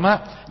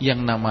ulama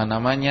yang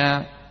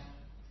nama-namanya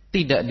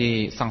tidak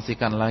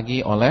disangsikan lagi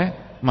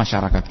oleh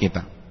masyarakat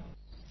kita.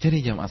 Jadi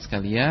jamaah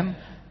sekalian,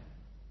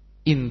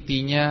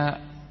 intinya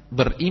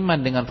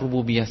beriman dengan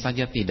rububiyah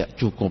saja tidak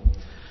cukup,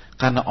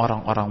 karena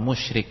orang-orang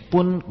musyrik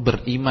pun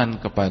beriman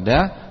kepada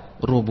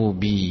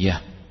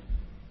rububiyah.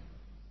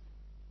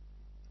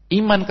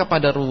 Iman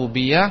kepada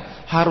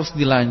rububiyah harus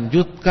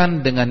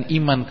dilanjutkan dengan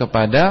iman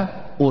kepada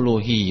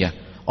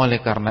uluhiyah. Oleh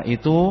karena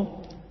itu,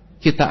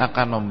 kita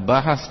akan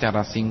membahas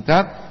secara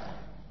singkat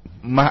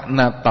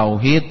makna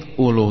tauhid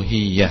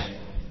uluhiyah.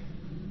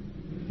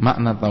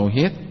 Makna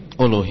tauhid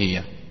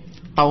uluhiyah.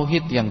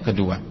 Tauhid yang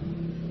kedua.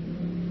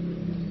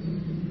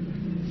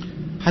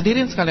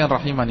 Hadirin sekalian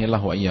rahimanillah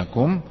wa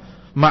iyyakum,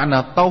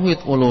 makna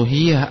tauhid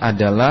uluhiyah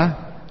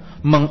adalah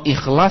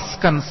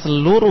mengikhlaskan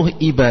seluruh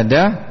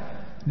ibadah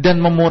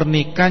dan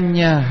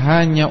memurnikannya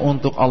hanya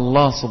untuk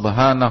Allah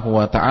Subhanahu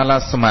wa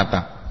taala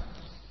semata.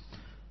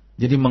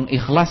 Jadi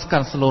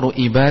mengikhlaskan seluruh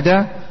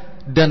ibadah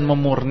dan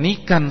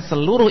memurnikan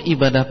seluruh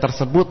ibadah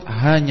tersebut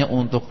hanya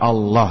untuk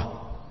Allah.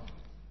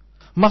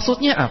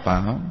 Maksudnya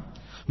apa?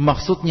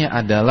 Maksudnya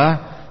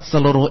adalah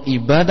seluruh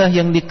ibadah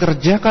yang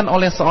dikerjakan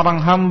oleh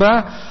seorang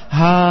hamba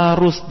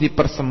harus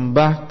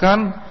dipersembahkan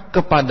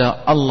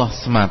kepada Allah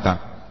semata.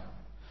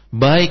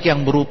 Baik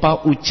yang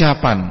berupa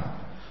ucapan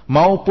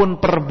maupun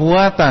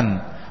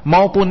perbuatan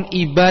maupun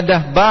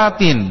ibadah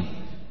batin,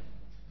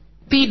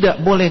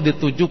 tidak boleh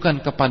ditujukan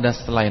kepada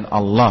selain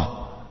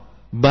Allah,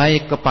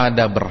 baik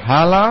kepada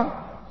berhala,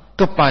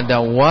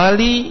 kepada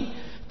wali,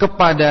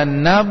 kepada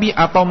nabi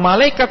atau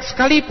malaikat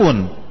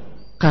sekalipun,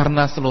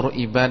 karena seluruh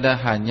ibadah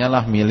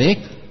hanyalah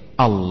milik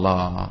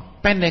Allah.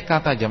 Pendek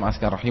kata jamaah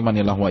sekalian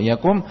rahimanillah wa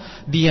iyyakum,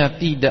 dia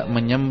tidak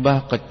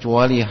menyembah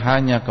kecuali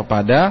hanya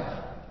kepada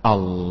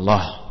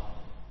Allah.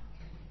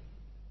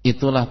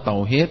 Itulah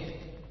tauhid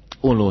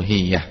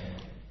uluhiyah.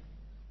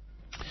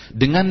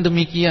 Dengan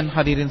demikian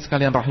hadirin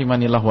sekalian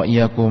rahimanillah wa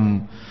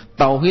iyyakum,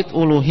 tauhid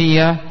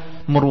uluhiyah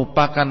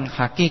merupakan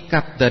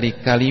hakikat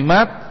dari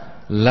kalimat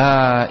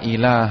la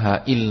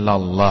ilaha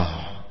illallah.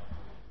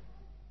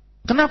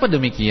 Kenapa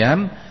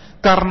demikian?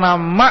 Karena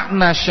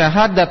makna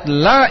syahadat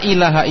la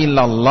ilaha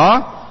illallah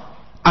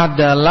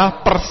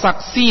adalah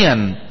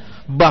persaksian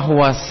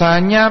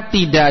bahwasanya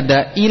tidak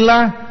ada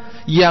ilah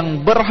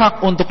yang berhak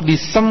untuk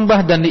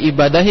disembah dan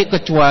diibadahi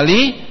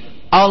kecuali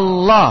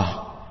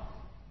Allah.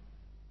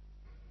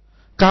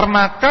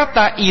 Karena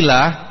kata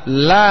ilah,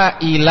 la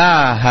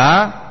ilaha,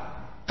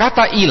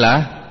 kata ilah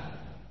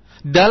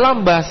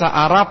dalam bahasa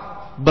Arab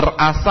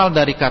berasal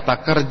dari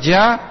kata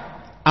kerja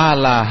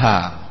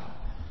alaha.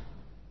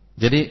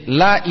 Jadi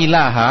la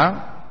ilaha,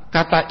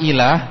 kata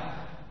ilah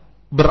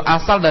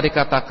berasal dari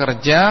kata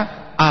kerja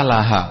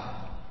alaha.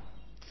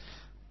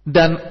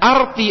 Dan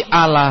arti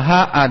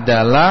alaha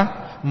adalah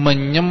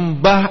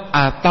menyembah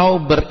atau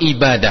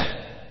beribadah.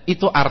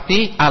 Itu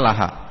arti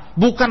alaha.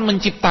 Bukan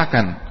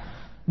menciptakan,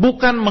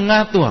 bukan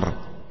mengatur,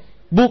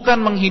 bukan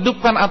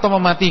menghidupkan atau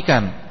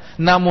mematikan.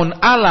 Namun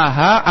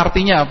alaha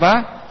artinya apa?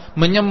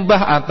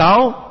 Menyembah atau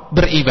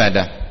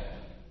beribadah.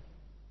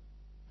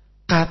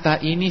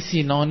 Kata ini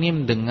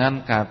sinonim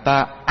dengan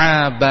kata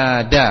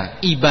abada,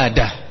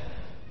 ibadah.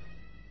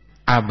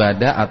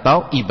 Abada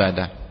atau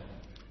ibadah.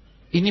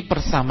 Ini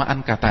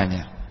persamaan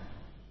katanya.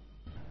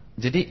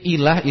 Jadi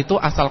ilah itu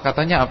asal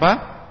katanya apa?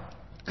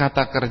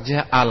 Kata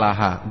kerja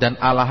alaha. Dan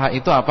alaha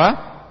itu apa?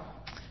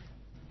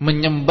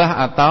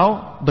 Menyembah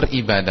atau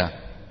beribadah.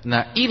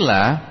 Nah,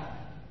 ilah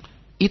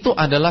itu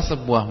adalah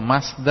sebuah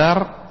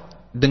masdar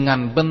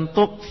dengan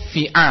bentuk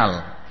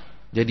fi'al.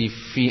 Jadi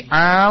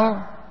fi'al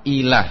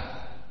ilah.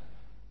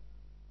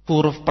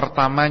 Huruf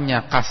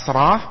pertamanya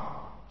kasrah,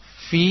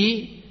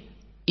 fi,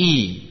 i.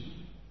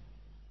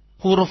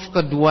 Huruf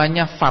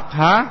keduanya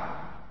fathah,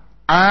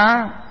 a,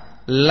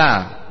 la.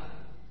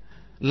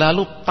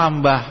 Lalu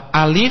tambah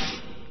alif,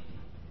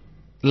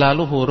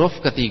 lalu huruf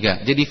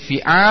ketiga. Jadi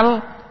fi'al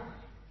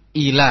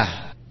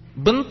ilah.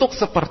 Bentuk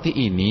seperti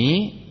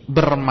ini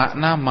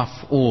bermakna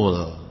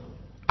maf'ul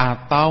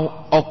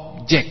atau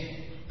objek.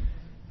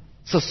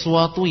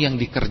 sesuatu yang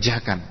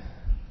dikerjakan.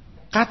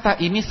 Kata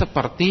ini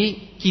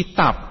seperti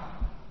kitab.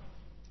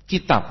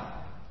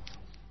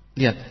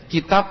 Lihat,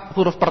 kitab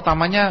huruf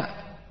pertamanya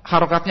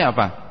harokatnya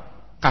apa?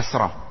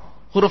 Kasrah.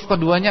 Huruf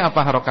keduanya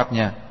apa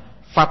harokatnya?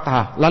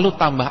 Fathah. Lalu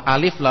tambah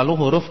alif, lalu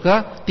huruf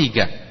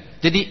ketiga.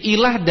 Jadi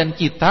ilah dan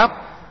kitab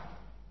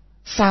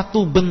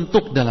satu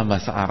bentuk dalam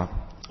bahasa Arab.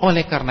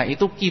 Oleh karena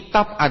itu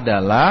kitab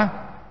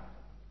adalah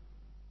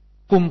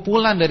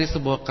kumpulan dari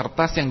sebuah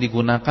kertas yang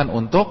digunakan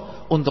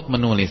untuk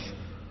menulis.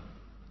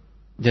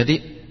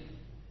 Jadi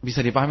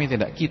bisa dipahami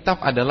tidak?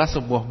 Kitab adalah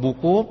sebuah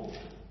buku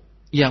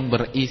yang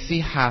berisi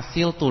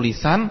hasil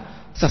tulisan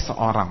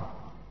seseorang.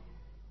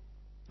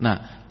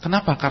 Nah,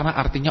 kenapa? Karena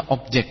artinya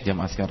objek,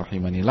 jamaah sekalian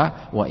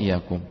rahimanillah wa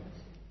iyyakum.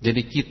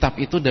 Jadi kitab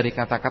itu dari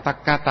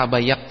kata-kata kataba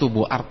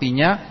yaktubu,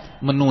 artinya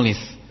menulis.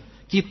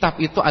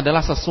 Kitab itu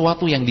adalah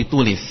sesuatu yang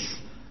ditulis.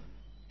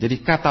 Jadi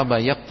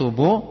kataba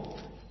yaktubu,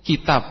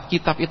 kitab.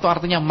 Kitab itu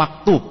artinya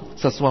maktub,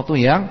 sesuatu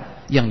yang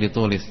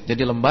ditulis.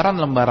 Jadi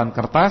lembaran-lembaran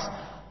kertas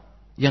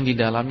yang di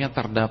dalamnya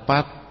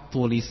terdapat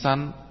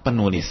tulisan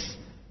penulis.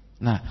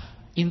 Nah,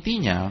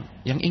 intinya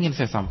yang ingin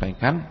saya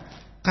sampaikan,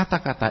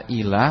 kata-kata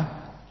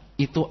ilah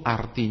itu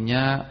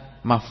artinya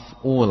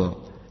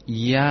maf'ul,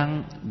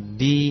 yang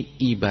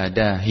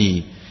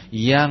diibadahi,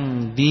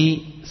 yang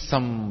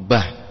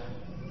disembah.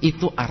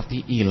 Itu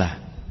arti ilah.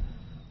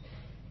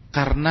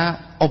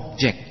 Karena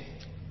objek.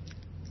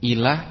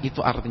 Ilah itu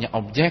artinya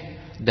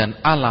objek,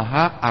 dan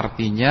alaha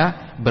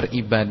artinya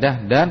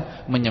beribadah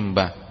dan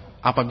menyembah.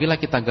 Apabila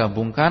kita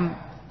gabungkan,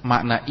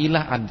 makna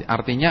ilah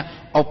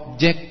artinya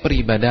objek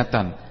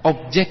peribadatan,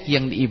 objek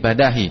yang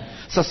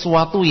diibadahi,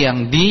 sesuatu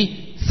yang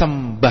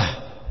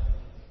disembah.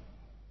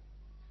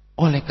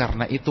 Oleh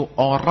karena itu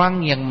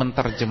orang yang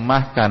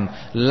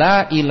menerjemahkan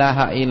la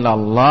ilaha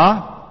illallah,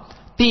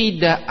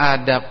 tidak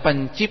ada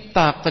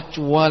pencipta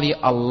kecuali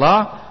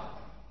Allah,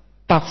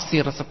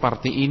 tafsir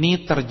seperti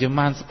ini,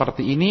 terjemahan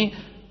seperti ini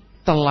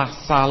telah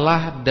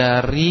salah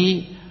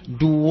dari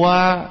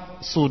dua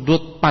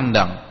sudut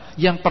pandang.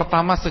 Yang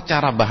pertama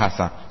secara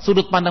bahasa,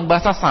 sudut pandang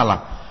bahasa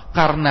salah.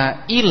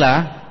 Karena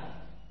ilah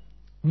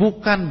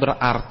bukan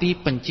berarti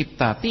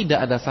pencipta. Tidak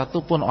ada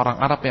satupun orang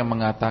Arab yang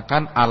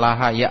mengatakan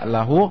alaha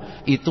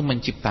ya'lahu itu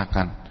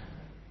menciptakan.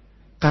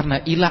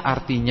 Karena ilah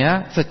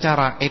artinya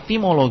secara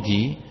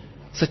etimologi,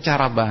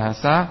 secara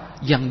bahasa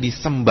yang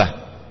disembah,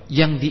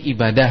 yang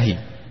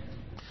diibadahi.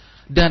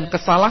 Dan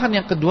kesalahan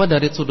yang kedua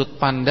dari sudut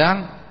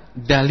pandang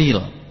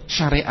dalil,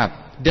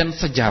 syariat dan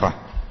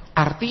sejarah.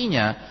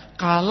 Artinya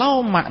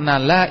kalau makna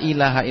la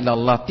ilaha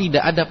illallah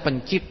tidak ada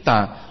pencipta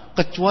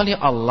kecuali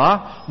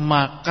Allah,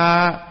 maka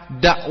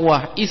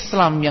dakwah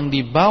Islam yang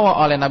dibawa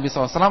oleh Nabi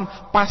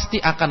SAW pasti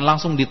akan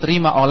langsung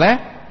diterima oleh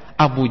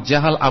Abu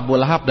Jahal, Abu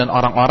Lahab dan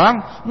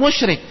orang-orang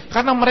musyrik.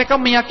 Karena mereka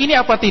meyakini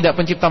apa tidak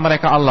pencipta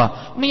mereka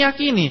Allah?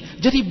 Meyakini.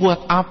 Jadi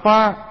buat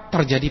apa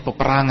terjadi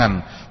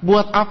peperangan?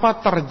 Buat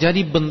apa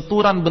terjadi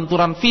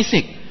benturan-benturan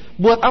fisik?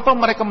 Buat apa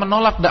mereka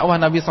menolak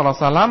dakwah Nabi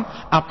SAW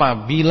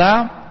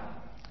apabila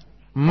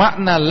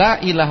makna la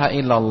ilaha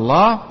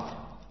illallah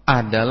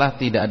adalah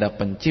tidak ada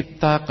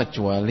pencipta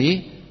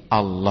kecuali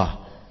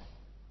Allah.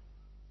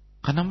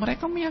 Karena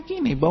mereka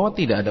meyakini bahwa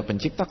tidak ada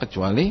pencipta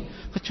kecuali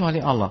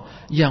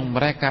Allah. Yang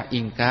mereka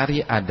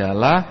ingkari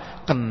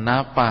adalah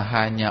kenapa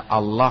hanya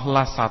Allah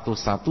lah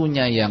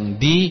satu-satunya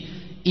yang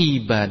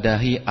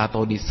diibadahi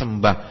atau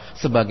disembah.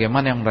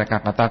 Sebagaimana yang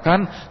mereka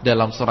katakan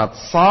dalam surat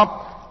Shad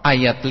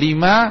ayat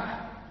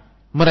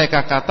 5,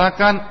 mereka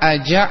katakan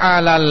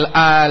aja'alal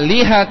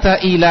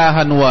alihata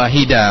ilahan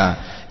wahida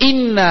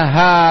inna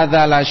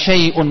hadza la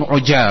syai'un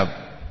ujab.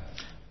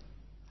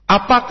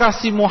 Apakah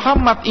si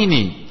Muhammad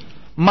ini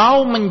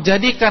mau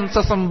menjadikan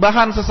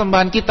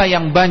sesembahan-sesembahan kita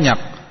yang banyak,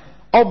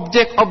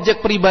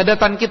 objek-objek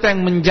peribadatan kita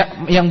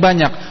yang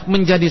banyak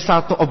menjadi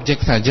satu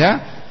objek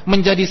saja,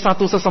 menjadi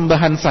satu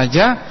sesembahan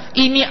saja?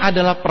 Ini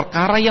adalah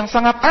perkara yang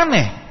sangat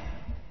aneh.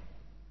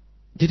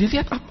 Jadi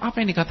lihat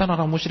apa yang dikatakan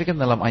orang musyrikin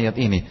dalam ayat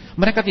ini.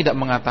 Mereka tidak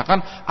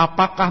mengatakan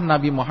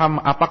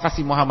apakah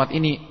si Muhammad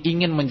ini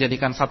ingin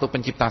menjadikan satu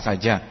pencipta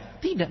saja.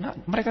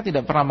 Tidak, mereka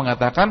tidak pernah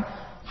mengatakan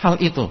hal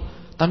itu.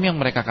 Tapi yang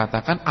mereka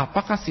katakan,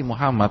 apakah si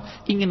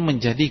Muhammad ingin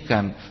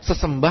menjadikan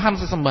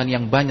sesembahan-sesembahan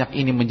yang banyak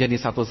ini menjadi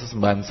satu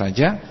sesembahan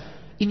saja?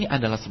 Ini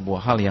adalah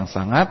sebuah hal yang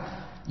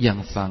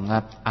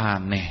sangat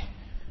aneh.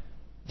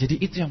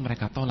 Jadi itu yang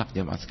mereka tolak,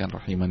 jamaah sekalian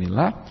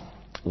rahimanillah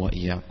wa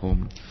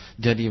iyyakum.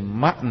 Jadi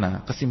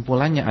makna,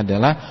 kesimpulannya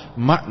adalah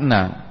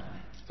makna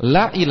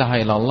la ilaha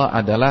illallah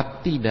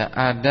adalah tidak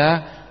ada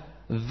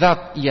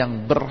zat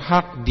yang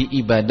berhak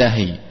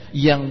diibadahi,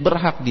 yang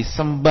berhak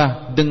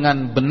disembah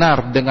dengan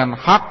benar, dengan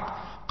hak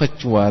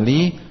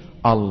kecuali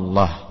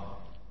Allah.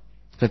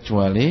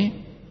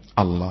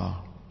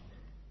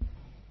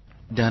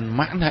 Dan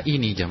makna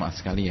ini jamaah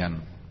sekalian,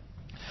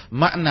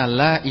 makna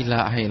la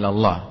ilaha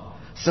illallah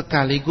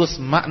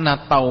sekaligus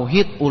makna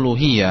tauhid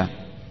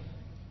uluhiyah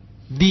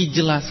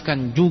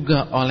dijelaskan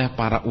juga oleh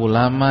para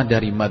ulama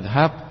dari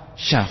madhab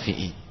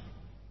Syafi'i.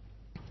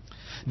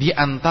 Di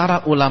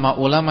antara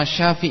ulama-ulama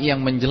Syafi'i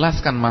yang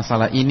menjelaskan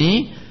masalah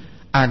ini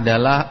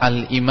adalah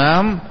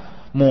Al-Imam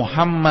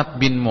Muhammad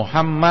bin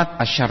Muhammad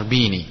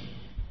Asy-Syarbini,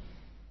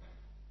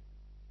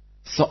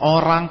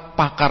 seorang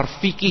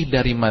pakar fikih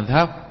dari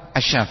mazhab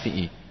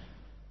Asy-Syafi'i.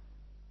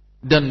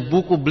 Dan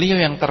buku beliau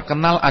yang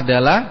terkenal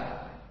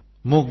adalah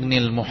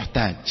Mughnil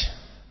Muhtaj.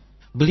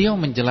 Beliau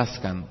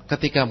menjelaskan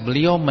ketika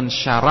beliau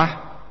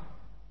mensyarah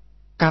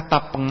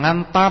kata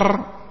pengantar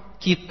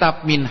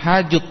kitab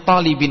Minhajut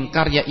Talibin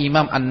karya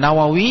Imam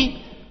An-Nawawi,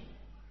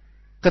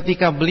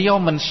 ketika beliau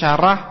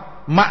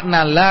mensyarah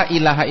makna la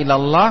ilaha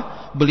illallah,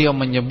 beliau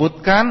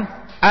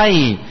menyebutkan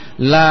ai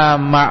la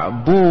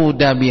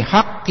ma'buda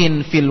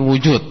bihaqqin fil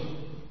wujud.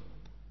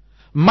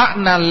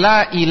 Makna la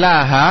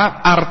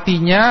ilaha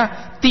artinya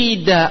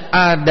tidak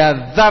ada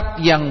zat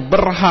yang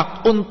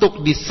berhak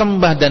untuk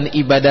disembah dan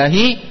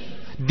ibadahi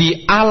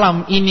di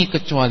alam ini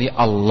kecuali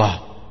Allah.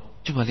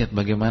 Coba lihat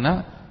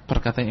bagaimana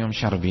perkataan Imam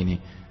Syarbini.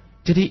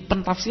 Jadi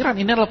pentafsiran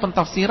ini adalah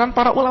pentafsiran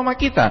para ulama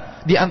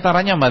kita, di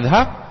antaranya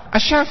mazhab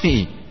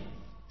Asy-Syafi'i.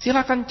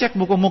 Silakan cek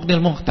buku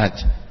Mughnil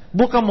Muhtaj,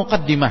 buka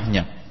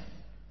muqaddimahnya.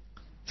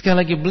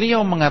 Sekali lagi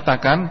beliau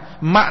mengatakan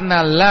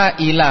makna la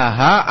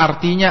ilaha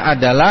artinya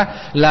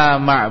adalah la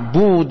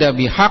ma'buda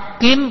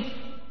bihaqqin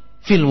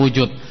fil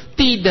wujud.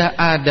 Tidak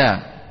ada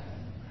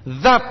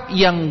zat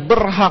yang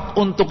berhak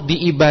untuk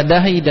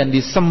diibadahi dan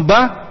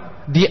disembah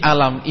di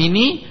alam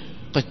ini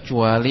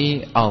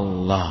kecuali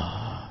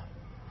Allah.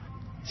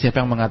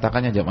 Siapa yang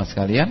mengatakannya jamaah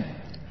sekalian?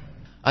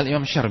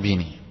 Al-Imam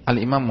Syarbini,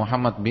 Al-Imam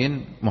Muhammad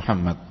bin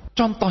Muhammad.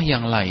 Contoh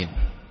yang lain,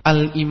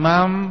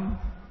 Al-Imam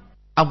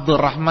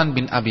Abdurrahman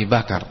bin Abi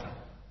Bakar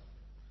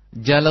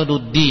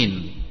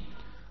Jalaluddin,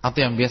 atau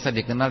yang biasa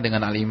dikenal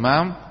dengan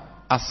Al-Imam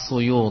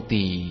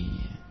As-Suyuti,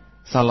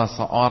 salah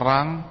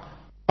seorang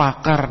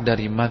pakar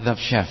dari mazhab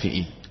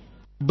Syafi'i.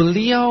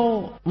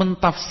 Beliau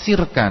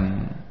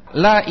mentafsirkan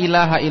la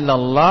ilaha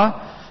illallah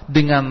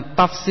dengan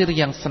tafsir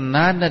yang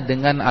senada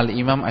dengan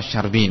Al-Imam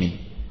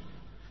Asy-Syarbini.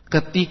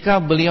 Ketika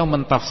beliau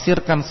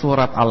mentafsirkan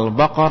surat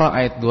Al-Baqarah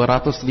ayat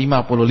 255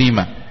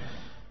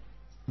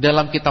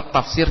 dalam kitab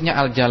tafsirnya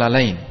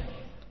Al-Jalalain,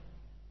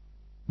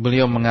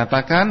 beliau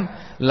mengatakan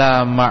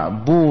la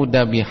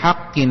ma'buda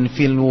bihaqqin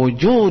fil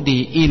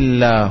wujudi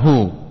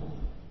illahu.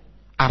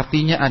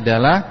 Artinya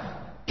adalah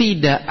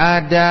tidak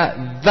ada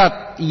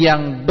zat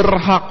yang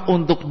berhak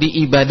untuk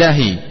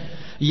diibadahi,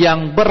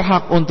 yang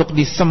berhak untuk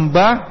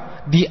disembah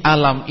di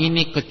alam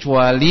ini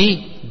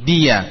kecuali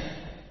Dia.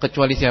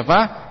 Kecuali siapa?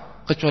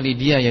 Kecuali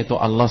Dia, yaitu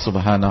Allah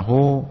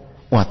Subhanahu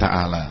wa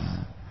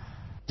ta'ala.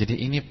 Jadi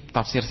ini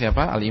tafsir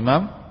siapa?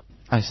 Al-Imam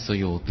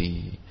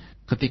As-Suyuti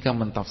ketika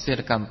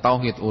mentafsirkan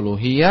tauhid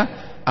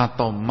uluhiyah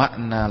atau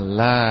makna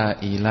la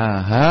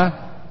ilaha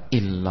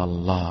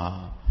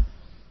illallah.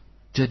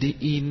 Jadi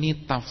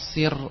ini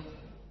tafsir,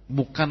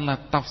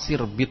 bukanlah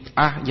tafsir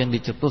bid'ah yang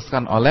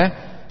dicetuskan oleh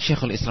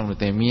Syekhul Islam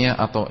Ibnu Taimiyah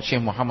atau Syekh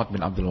Muhammad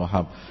bin Abdul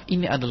Wahhab.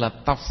 Ini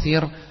adalah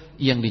tafsir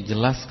yang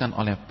dijelaskan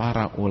oleh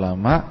para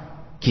ulama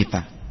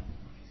kita,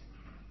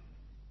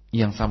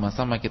 yang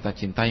sama-sama kita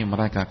cintai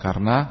mereka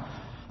karena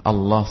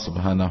Allah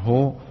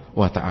Subhanahu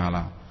wa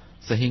ta'ala.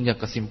 Sehingga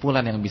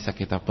kesimpulan yang bisa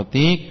kita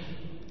petik,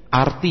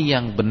 arti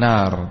yang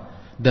benar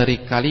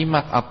dari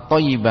kalimat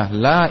at-thayyibah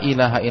la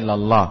ilaha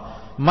illallah,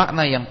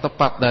 makna yang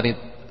tepat dari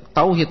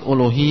tauhid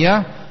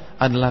uluhiyah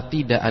adalah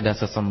tidak ada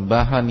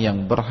sesembahan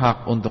yang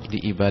berhak untuk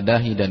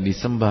diibadahi dan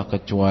disembah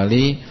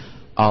kecuali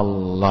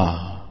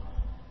Allah.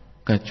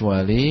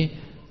 Kecuali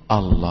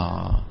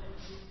Allah.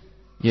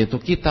 Yaitu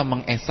kita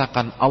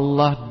mengesahkan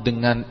Allah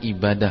dengan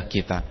ibadah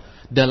kita,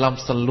 dalam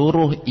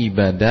seluruh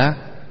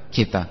ibadah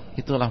kita.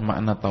 Itulah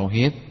makna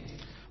tauhid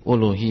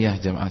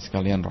uluhiyah jamaah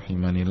sekalian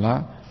rahimanillah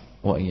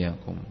wa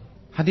iyyakum.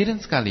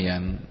 Hadirin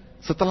sekalian,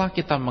 setelah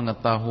kita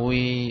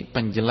mengetahui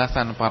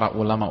penjelasan para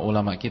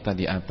ulama-ulama kita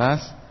di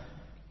atas,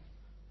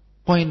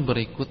 poin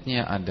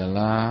berikutnya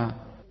adalah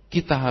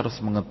kita harus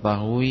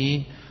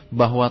mengetahui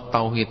bahwa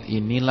tauhid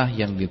inilah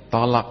yang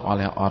ditolak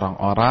oleh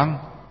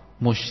orang-orang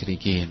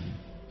musyrikin.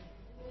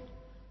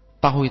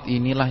 Tauhid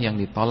inilah yang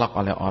ditolak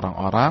oleh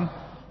orang-orang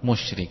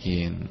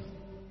musyrikin,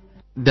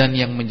 dan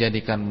yang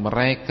menjadikan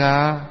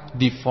mereka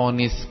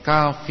divonis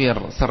kafir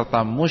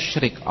serta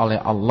musyrik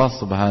oleh Allah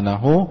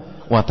Subhanahu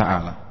wa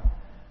ta'ala.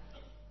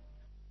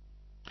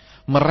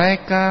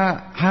 Mereka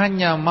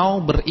hanya mau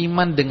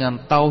beriman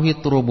dengan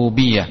tauhid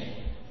rububiyah,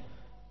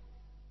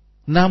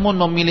 namun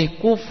memilih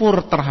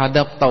kufur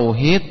terhadap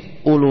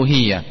tauhid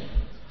uluhiyah.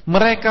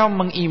 Mereka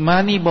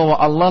mengimani bahwa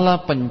Allah lah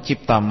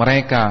pencipta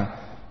mereka,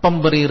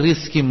 pemberi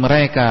rizki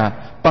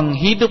mereka,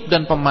 penghidup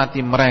dan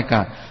pemati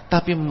mereka,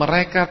 tapi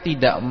mereka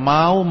tidak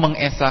mau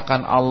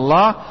mengesahkan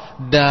Allah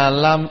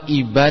dalam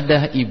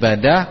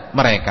ibadah-ibadah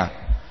mereka.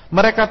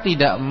 Mereka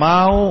tidak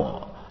mau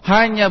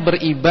hanya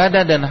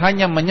beribadah dan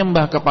hanya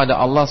menyembah kepada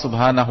Allah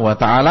Subhanahu wa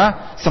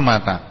ta'ala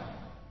semata,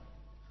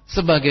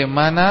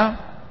 sebagaimana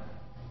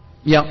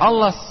yang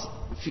Allah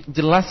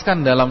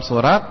jelaskan dalam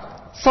surat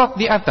Shad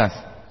di atas,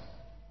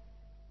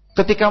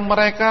 ketika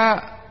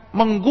mereka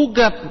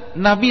menggugat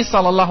Nabi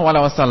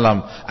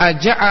SAW,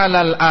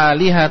 aja'alal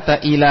alihata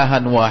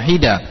ilahan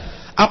wahida,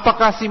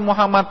 apakah si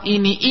Muhammad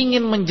ini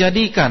ingin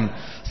menjadikan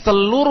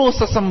seluruh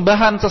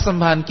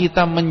sesembahan-sesembahan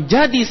kita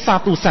menjadi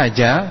satu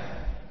saja.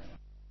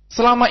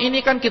 Selama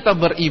ini kan kita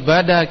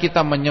beribadah, kita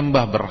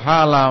menyembah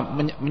berhala,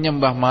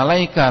 menyembah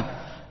malaikat,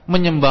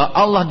 menyembah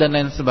Allah dan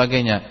lain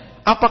sebagainya.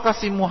 Apakah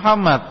si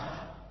Muhammad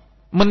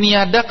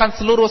meniadakan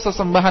seluruh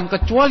sesembahan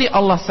kecuali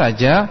Allah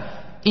saja?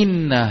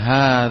 Inna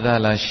hadza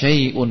la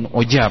syai'un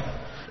ujab.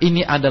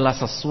 Ini adalah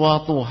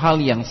sesuatu hal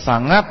yang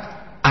sangat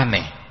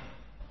aneh.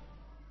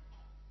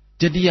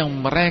 Jadi yang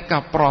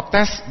mereka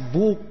protes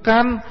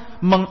bukan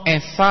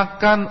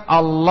mengesahkan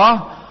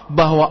Allah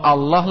bahwa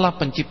Allah lah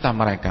pencipta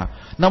mereka.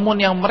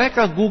 Namun yang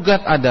mereka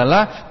gugat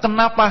adalah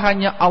kenapa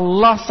hanya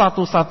Allah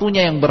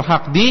satu-satunya yang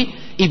berhak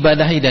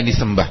diibadahi dan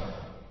disembah.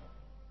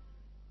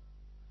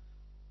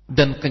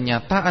 Dan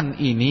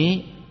kenyataan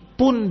ini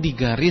pun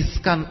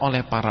digariskan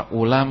oleh para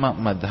ulama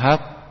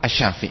madhab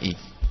Asy-Syafi'i.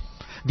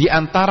 Di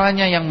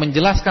antaranya yang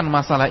menjelaskan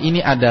masalah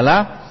ini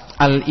adalah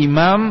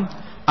Al-Imam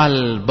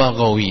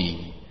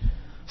Al-Baghawi,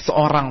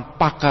 seorang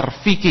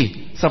pakar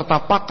fikih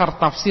serta pakar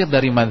tafsir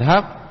dari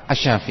madhab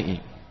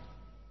Asy-Syafi'i.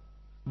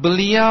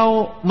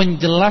 Beliau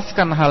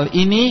menjelaskan hal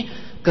ini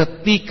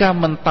ketika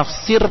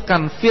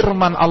mentafsirkan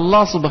firman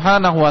Allah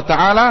Subhanahu wa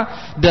taala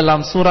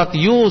dalam surat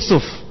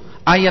Yusuf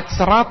ayat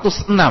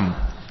 106,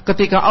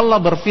 ketika Allah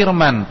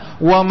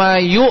berfirman, "Wa ma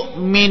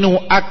yu'minu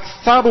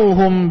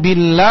aktsaruhum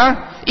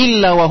billah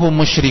illa wa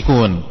hum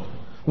musyrikun."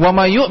 Wa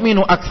ma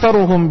yu'minu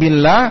aktsaruhum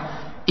billah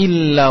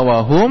illa wa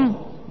hum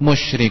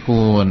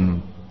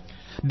musyrikun.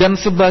 Dan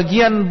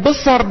sebagian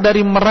besar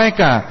dari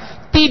mereka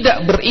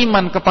tidak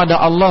beriman kepada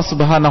Allah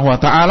Subhanahu wa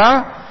taala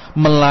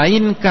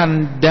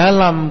melainkan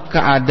dalam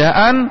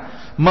keadaan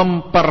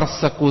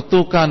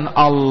mempersekutukan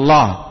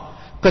Allah,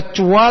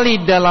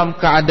 kecuali dalam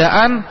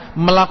keadaan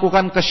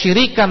melakukan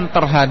kesyirikan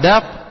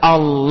terhadap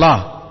Allah.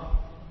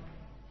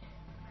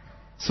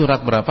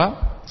 Surat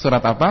berapa?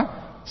 Surat apa?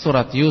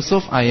 Surat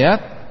Yusuf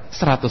ayat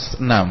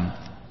 106.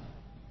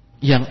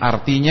 Yang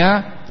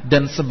artinya,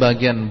 dan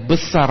sebagian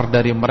besar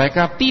dari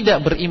mereka tidak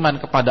beriman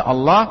kepada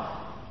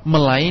Allah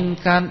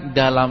melainkan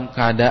dalam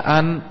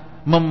keadaan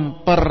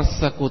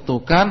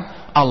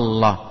mempersekutukan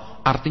Allah.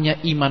 Artinya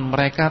iman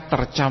mereka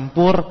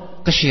tercampur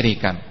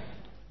kesyirikan.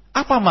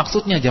 Apa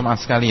maksudnya jamaah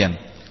sekalian?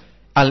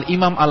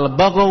 Al-Imam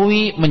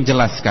Al-Baghawi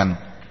menjelaskan,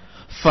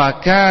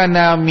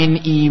 "Fakana min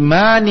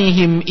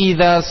imanihim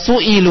idza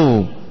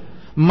su'ilu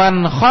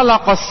man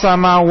khalaqas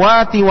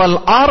samawati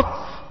wal ard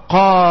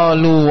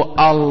qalu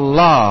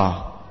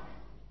Allah."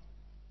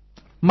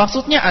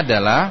 Maksudnya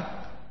adalah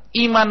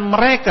iman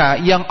mereka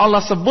yang Allah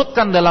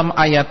sebutkan dalam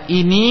ayat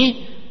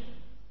ini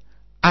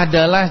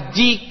adalah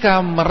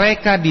jika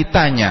mereka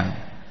ditanya,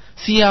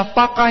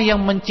 siapakah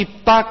yang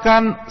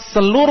menciptakan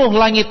seluruh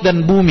langit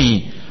dan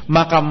bumi,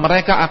 maka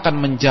mereka akan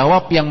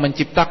menjawab yang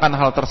menciptakan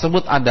hal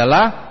tersebut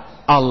adalah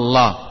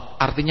Allah.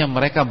 Artinya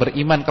mereka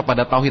beriman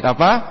kepada tauhid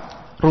apa?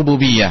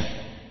 Rububiyah.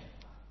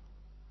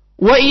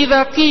 Wa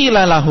idza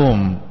qila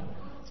lahum,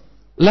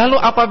 lalu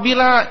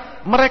apabila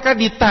mereka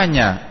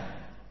ditanya,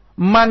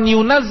 man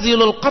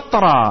yunazzilul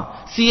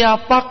qatra,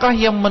 siapakah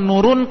yang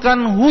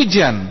menurunkan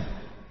hujan,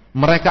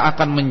 mereka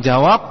akan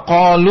menjawab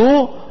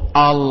qalu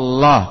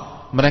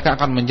Allah. Mereka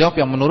akan menjawab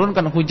yang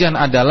menurunkan hujan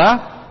adalah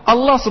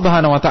Allah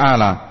Subhanahu wa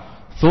taala.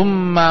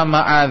 Tsumma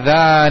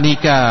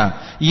ma'adzalika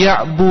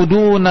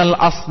ya'budunal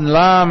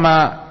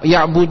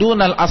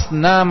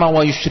asnama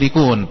wa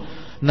yusyrikun.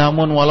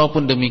 Namun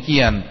walaupun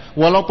demikian,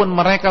 walaupun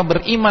mereka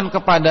beriman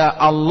kepada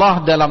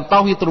Allah dalam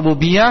tauhid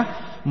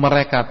rububiyah,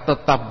 mereka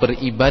tetap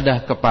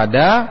beribadah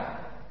kepada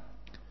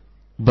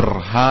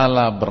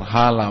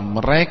berhala-berhala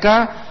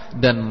mereka,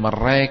 dan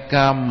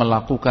mereka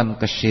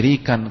melakukan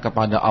kesyirikan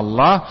kepada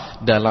Allah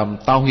dalam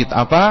tauhid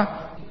apa?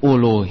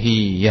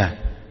 Uluhiyah.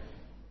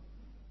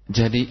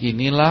 Jadi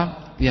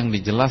inilah yang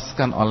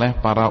dijelaskan oleh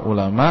para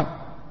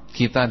ulama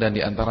kita, dan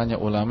diantaranya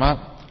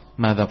ulama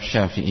mazhab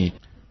Syafi'i.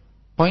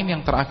 Poin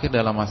yang terakhir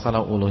dalam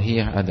masalah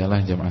uluhiyah adalah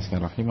jamaah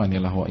sekalian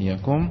rahimanillah wa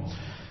iyyakum,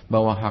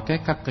 bahwa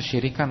hakikat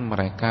kesyirikan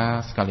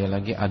mereka sekali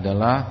lagi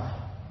adalah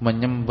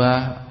menyembah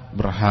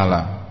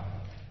berhala,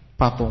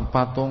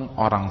 patung-patung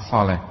orang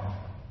soleh,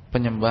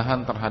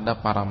 penyembahan terhadap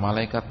para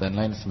malaikat dan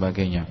lain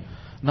sebagainya.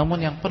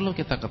 Namun yang perlu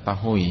kita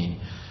ketahui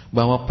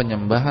bahwa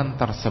penyembahan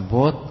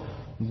tersebut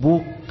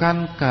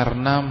bukan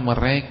karena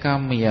mereka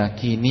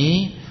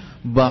meyakini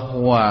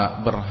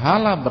bahwa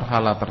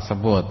berhala-berhala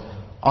tersebut,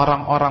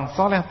 orang-orang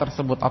soleh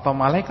tersebut atau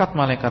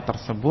malaikat-malaikat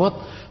tersebut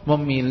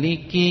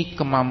memiliki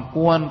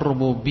kemampuan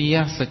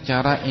rububiyah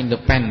secara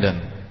independen.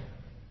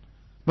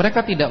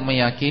 Mereka tidak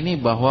meyakini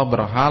bahwa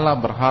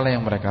berhala-berhala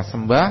yang mereka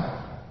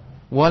sembah,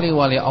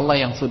 wali-wali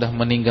Allah yang sudah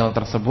meninggal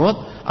tersebut,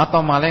 atau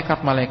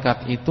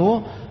malaikat-malaikat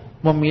itu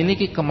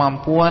memiliki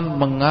kemampuan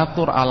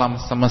mengatur alam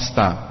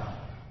semesta,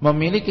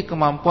 memiliki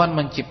kemampuan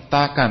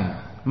menciptakan,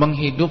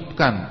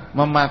 menghidupkan,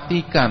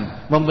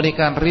 mematikan,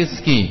 memberikan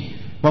rizki,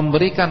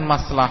 memberikan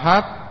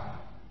maslahat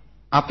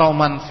atau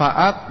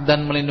manfaat,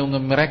 dan melindungi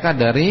mereka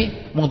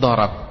dari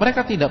mudarat.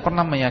 Mereka tidak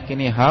pernah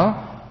meyakini hal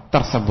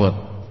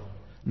tersebut.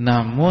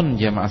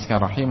 Namun jamaah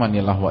sekalian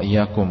rahimanillah wa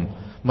iyyakum,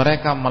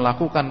 mereka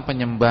melakukan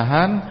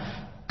penyembahan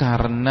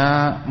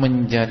karena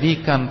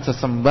menjadikan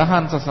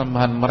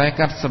sesembahan-sesembahan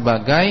mereka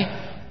sebagai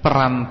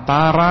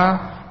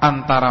perantara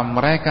antara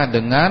mereka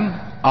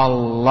dengan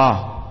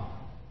Allah,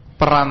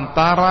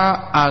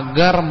 perantara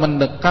agar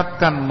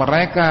mendekatkan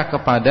mereka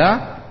kepada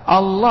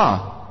Allah,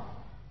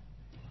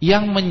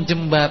 yang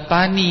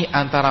menjembatani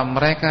antara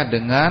mereka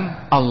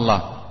dengan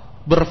Allah,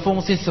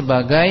 berfungsi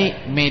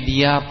sebagai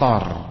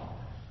mediator.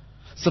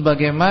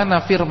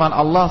 Sebagaimana firman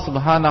Allah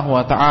Subhanahu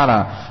wa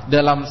taala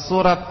dalam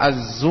surat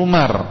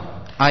Az-Zumar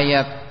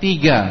ayat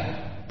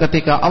 3,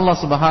 ketika Allah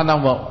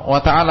Subhanahu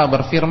wa taala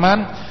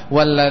berfirman,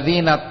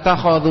 "Walladzina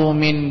ittakhadhu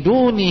min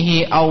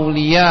dunihi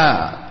awliya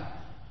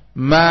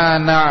ma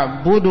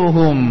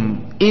na'buduhum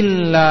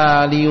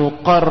illa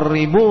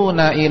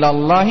liyuqarribuna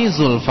ilallahi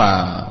zulfa."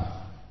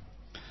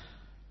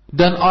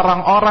 Dan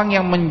orang-orang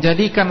yang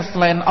menjadikan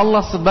selain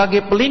Allah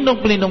sebagai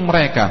pelindung-pelindung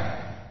mereka,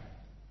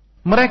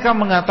 mereka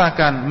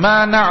mengatakan,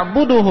 "Ma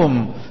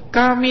na'buduhum,"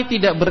 kami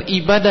tidak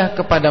beribadah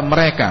kepada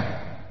mereka,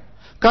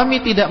 kami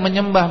tidak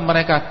menyembah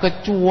mereka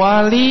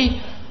kecuali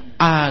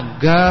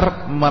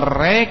agar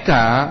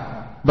mereka,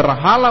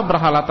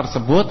 berhala-berhala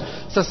tersebut,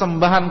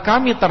 sesembahan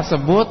kami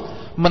tersebut,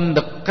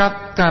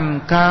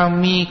 mendekatkan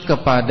kami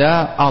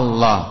kepada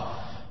Allah,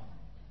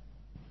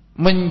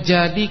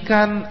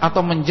 menjadikan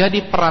atau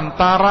menjadi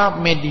perantara,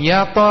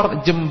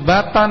 mediator,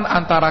 jembatan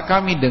antara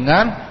kami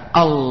dengan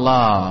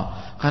Allah.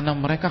 Karena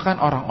mereka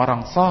kan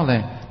orang-orang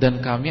soleh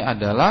dan kami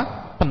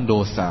adalah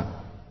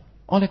pendosa.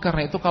 Oleh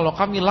karena itu kalau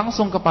kami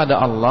langsung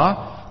kepada Allah,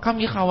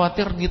 kami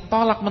khawatir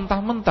ditolak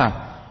mentah-mentah.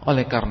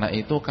 Oleh karena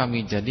itu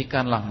kami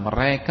jadikanlah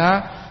mereka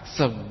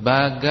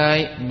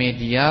sebagai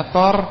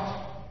mediator,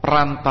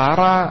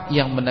 perantara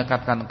yang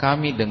mendekatkan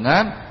kami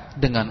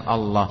dengan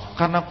Allah.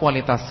 Karena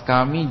kualitas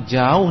kami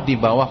jauh di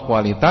bawah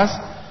kualitas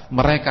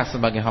mereka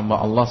sebagai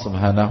hamba Allah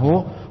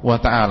Subhanahu wa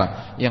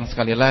ta'ala. Yang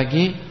sekali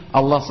lagi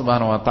Allah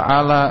Subhanahu wa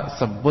ta'ala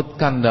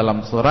sebutkan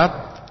dalam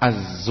surat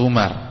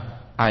Az-Zumar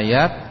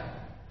ayat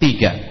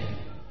 3.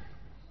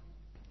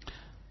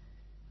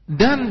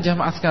 Dan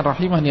jamaah sekalian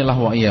rahimanillah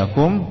wa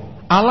iyyakum,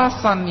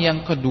 alasan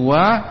yang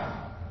kedua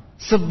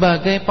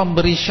sebagai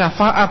pemberi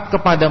syafaat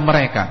kepada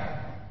mereka.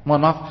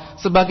 Mohon maaf,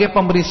 sebagai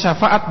pemberi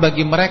syafaat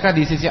bagi mereka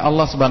di sisi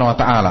Allah Subhanahu wa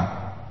ta'ala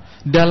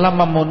dalam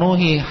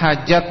memenuhi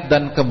hajat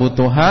dan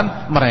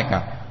kebutuhan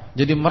mereka.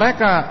 Jadi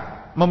mereka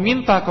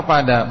meminta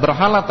kepada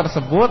berhala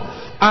tersebut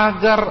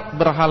agar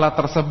berhala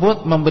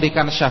tersebut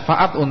memberikan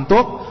syafaat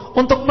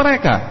untuk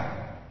mereka.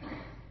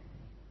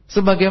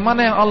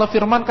 Sebagaimana yang Allah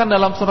firmankan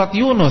dalam surat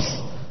Yunus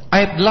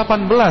ayat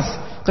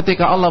 18,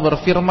 ketika Allah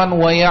berfirman,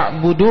 "Wa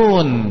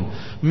ya'budun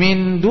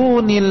min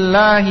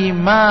dunillahi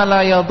ma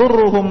la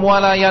yadurruhum wa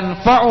la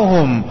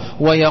yanfa'uhum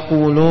wa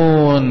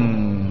yaqulun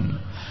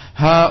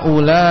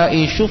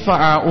haula'i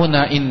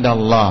syufa'auna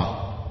indallah."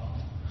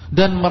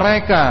 Dan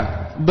mereka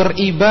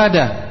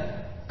beribadah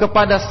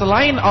kepada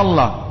selain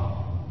Allah,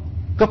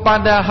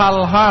 kepada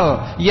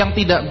hal-hal yang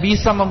tidak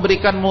bisa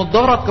memberikan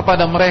mudarat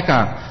kepada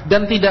mereka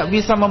dan tidak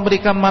bisa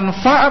memberikan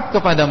manfaat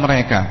kepada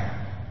mereka.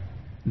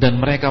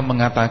 Dan mereka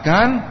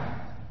mengatakan,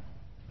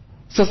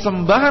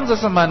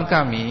 sesembahan-sesembahan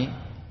kami,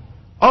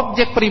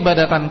 objek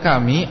peribadatan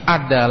kami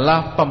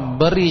adalah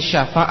pemberi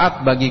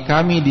syafaat bagi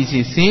kami di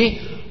sisi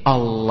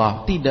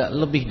Allah. Tidak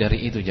lebih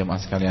dari itu jemaah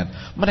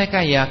sekalian.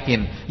 Mereka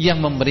yakin yang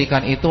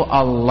memberikan itu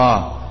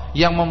Allah,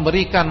 yang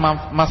memberikan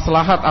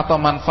maslahat atau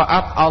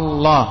manfaat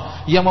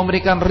Allah, yang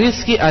memberikan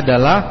rizki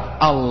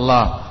adalah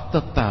Allah.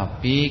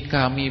 Tetapi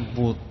kami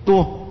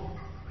butuh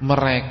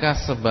mereka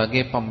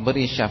sebagai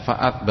pemberi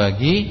syafaat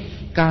bagi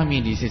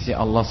kami di sisi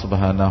Allah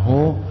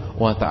Subhanahu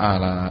wa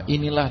ta'ala.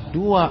 Inilah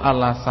dua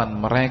alasan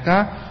mereka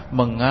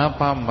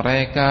mengapa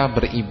mereka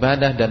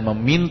beribadah dan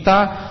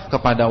meminta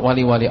kepada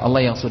wali-wali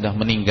Allah yang sudah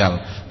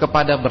meninggal,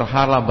 kepada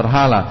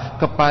berhala-berhala,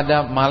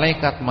 kepada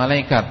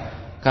malaikat-malaikat,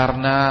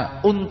 karena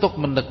untuk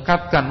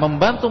mendekatkan,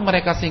 membantu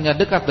mereka sehingga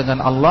dekat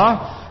dengan Allah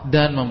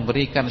dan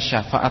memberikan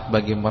syafaat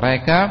bagi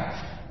mereka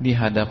di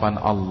hadapan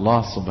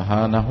Allah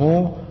Subhanahu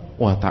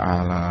wa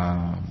ta'ala.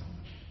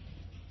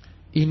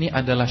 Ini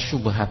adalah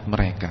syubhat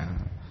mereka,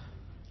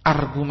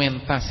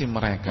 argumentasi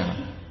mereka.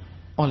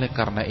 Oleh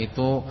karena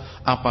itu,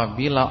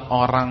 apabila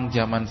orang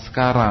zaman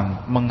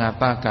sekarang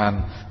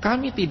mengatakan,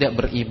 kami tidak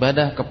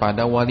beribadah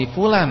kepada wali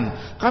fulan,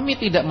 kami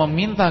tidak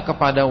meminta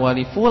kepada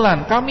wali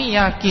fulan, kami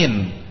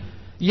yakin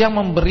yang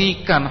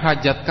memberikan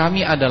hajat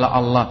kami adalah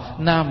Allah.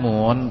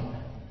 Namun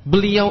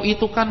beliau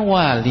itu kan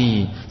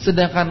wali,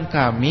 sedangkan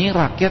kami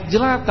rakyat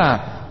jelata.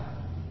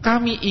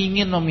 Kami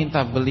ingin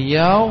meminta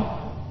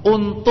beliau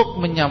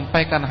untuk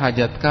menyampaikan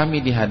hajat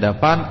kami di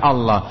hadapan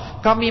Allah.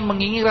 Kami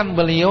menginginkan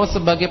beliau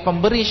sebagai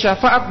pemberi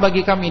syafaat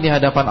bagi kami di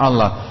hadapan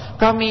Allah.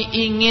 Kami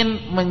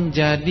ingin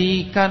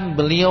menjadikan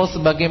beliau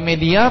sebagai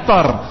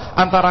mediator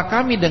antara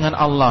kami dengan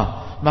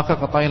Allah. Maka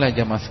ketahuilah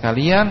jemaah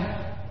sekalian,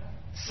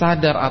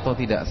 sadar atau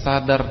tidak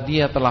sadar,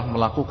 dia telah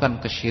melakukan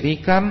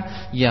kesyirikan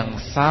yang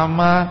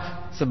sama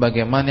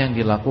sebagaimana yang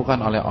dilakukan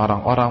oleh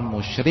orang-orang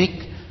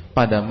musyrik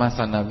pada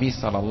masa Nabi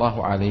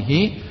sallallahu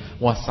alaihi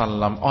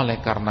wasallam.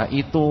 Oleh karena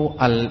itu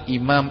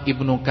Al-Imam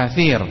Ibnu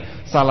Katsir,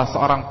 salah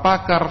seorang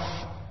pakar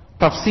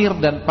tafsir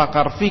dan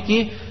pakar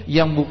fikih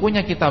yang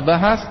bukunya kita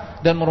bahas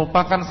dan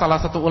merupakan salah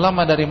satu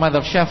ulama dari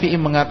mazhab Syafi'i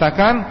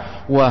mengatakan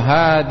wa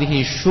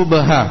hadhihi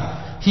syubhah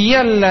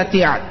hiya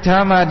allati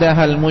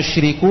i'tamadaha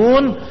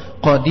al-musyrikun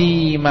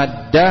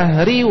qadimad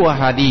dahri wa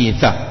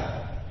haditsah.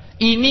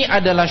 Ini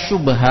adalah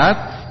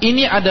syubhat,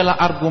 ini adalah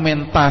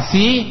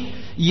argumentasi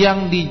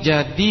yang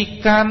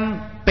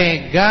dijadikan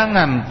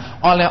pegangan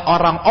oleh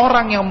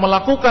orang-orang yang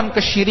melakukan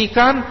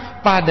kesyirikan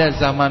pada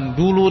zaman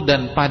dulu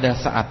dan pada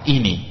saat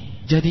ini.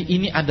 Jadi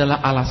ini adalah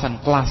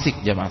alasan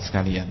klasik jemaah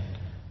sekalian.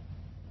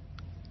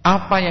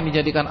 Apa yang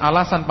dijadikan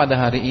alasan pada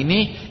hari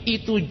ini,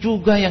 itu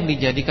juga yang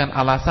dijadikan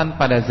alasan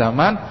pada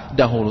zaman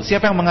dahulu.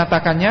 Siapa yang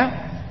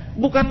mengatakannya?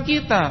 Bukan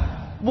kita,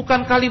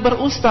 bukan kaliber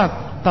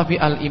Ustadz, tapi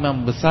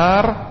al-imam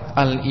besar,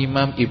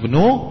 al-imam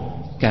Ibnu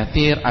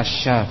Katsir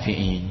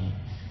Asy-Syafi'i.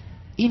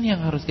 Ini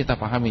yang harus kita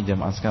pahami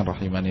jemaah sekalian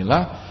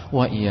rahimanillah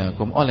wa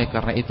iyyakum. Oleh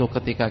karena itu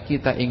ketika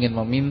kita ingin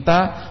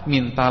meminta,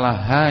 mintalah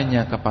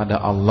hanya kepada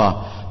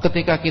Allah.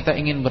 Ketika kita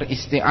ingin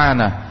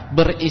beristi'anah,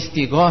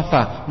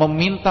 beristighatsah,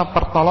 meminta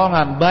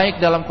pertolongan baik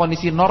dalam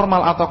kondisi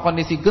normal atau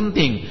kondisi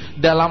genting,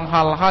 dalam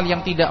hal-hal yang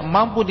tidak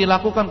mampu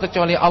dilakukan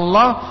kecuali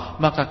Allah,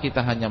 maka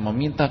kita hanya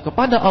meminta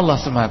kepada Allah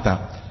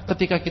semata.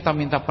 Ketika kita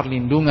minta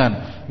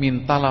perlindungan,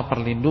 mintalah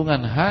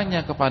perlindungan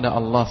hanya kepada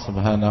Allah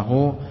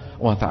Subhanahu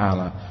wa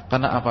ta'ala.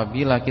 Karena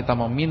apabila kita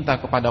meminta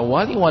kepada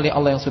wali-wali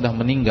Allah yang sudah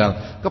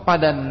meninggal,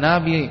 kepada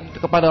Nabi,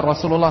 kepada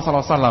Rasulullah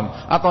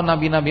SAW, atau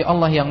Nabi-Nabi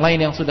Allah yang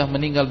lain yang sudah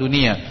meninggal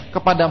dunia,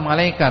 kepada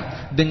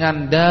malaikat,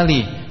 dengan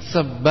dalih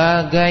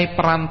sebagai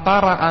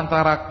perantara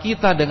antara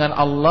kita dengan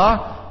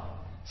Allah,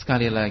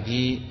 sekali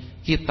lagi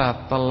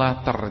kita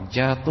telah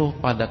terjatuh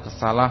pada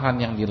kesalahan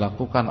yang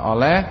dilakukan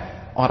oleh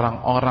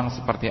orang-orang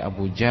seperti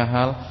Abu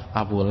Jahal,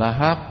 Abu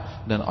Lahab,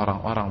 dan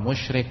orang-orang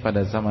musyrik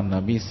pada zaman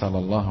Nabi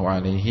sallallahu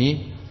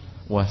alaihi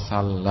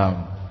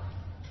wasallam.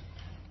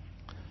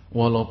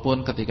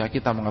 Walaupun ketika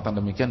kita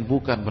mengatakan demikian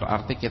bukan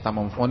berarti kita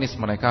memvonis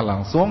mereka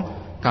langsung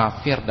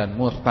kafir dan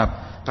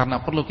murtad, karena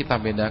perlu kita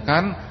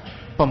bedakan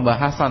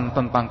pembahasan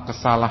tentang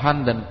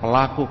kesalahan dan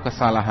pelaku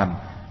kesalahan,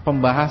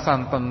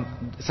 pembahasan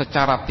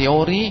secara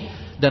teori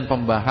dan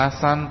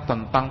pembahasan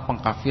tentang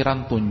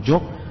pengkafiran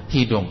tunjuk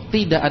hidung.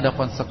 Tidak ada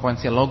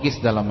konsekuensi logis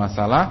dalam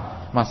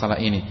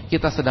masalah ini.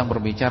 Kita sedang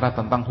berbicara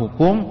tentang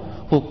hukum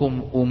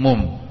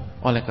umum.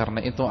 Oleh karena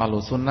itu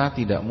Ahlussunnah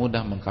tidak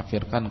mudah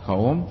mengkafirkan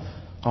kaum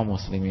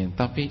muslimin.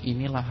 Tapi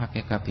inilah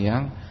hakikat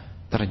yang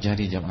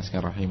terjadi jamaah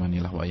sekalian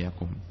rahimanillah wa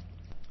iyyakum.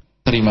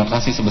 Terima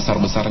kasih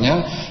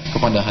sebesar-besarnya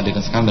kepada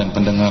hadirin sekalian dan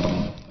pendengar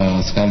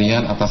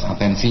sekalian atas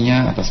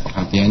atensinya, atas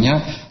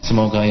perhatiannya.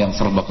 Semoga yang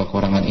serba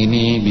kekurangan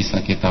ini bisa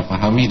kita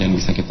pahami dan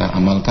bisa kita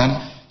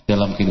amalkan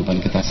dalam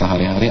kehidupan kita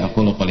sehari-hari.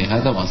 Aku lupa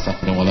lihada wa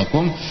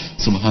astaghfirullahaladzim.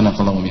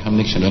 Subhanakallahumma wa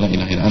bihamdik, asyhadu an la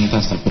ilaha illa anta,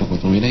 astaghfiruka wa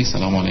atubu ilaik.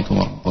 Assalamualaikum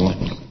warahmatullahi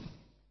wabarakatuh.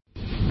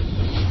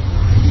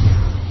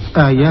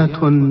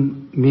 Ayatun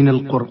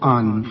minal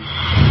Qur'an.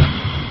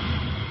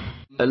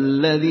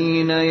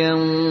 الذين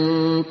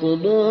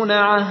ينقضون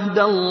عهد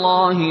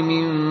الله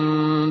من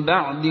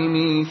بعد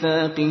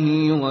ميثاقه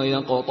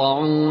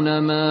ويقطعون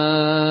ما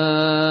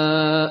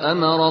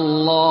أمر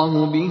الله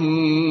به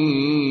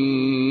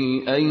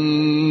أن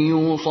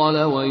يوصل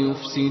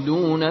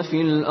ويفسدون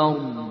في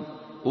الأرض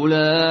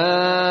أولئك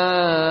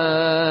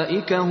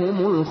هم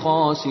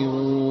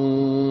الخاسرون.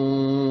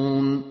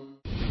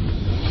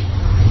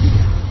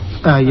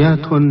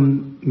 آيات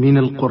من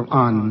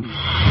القرآن.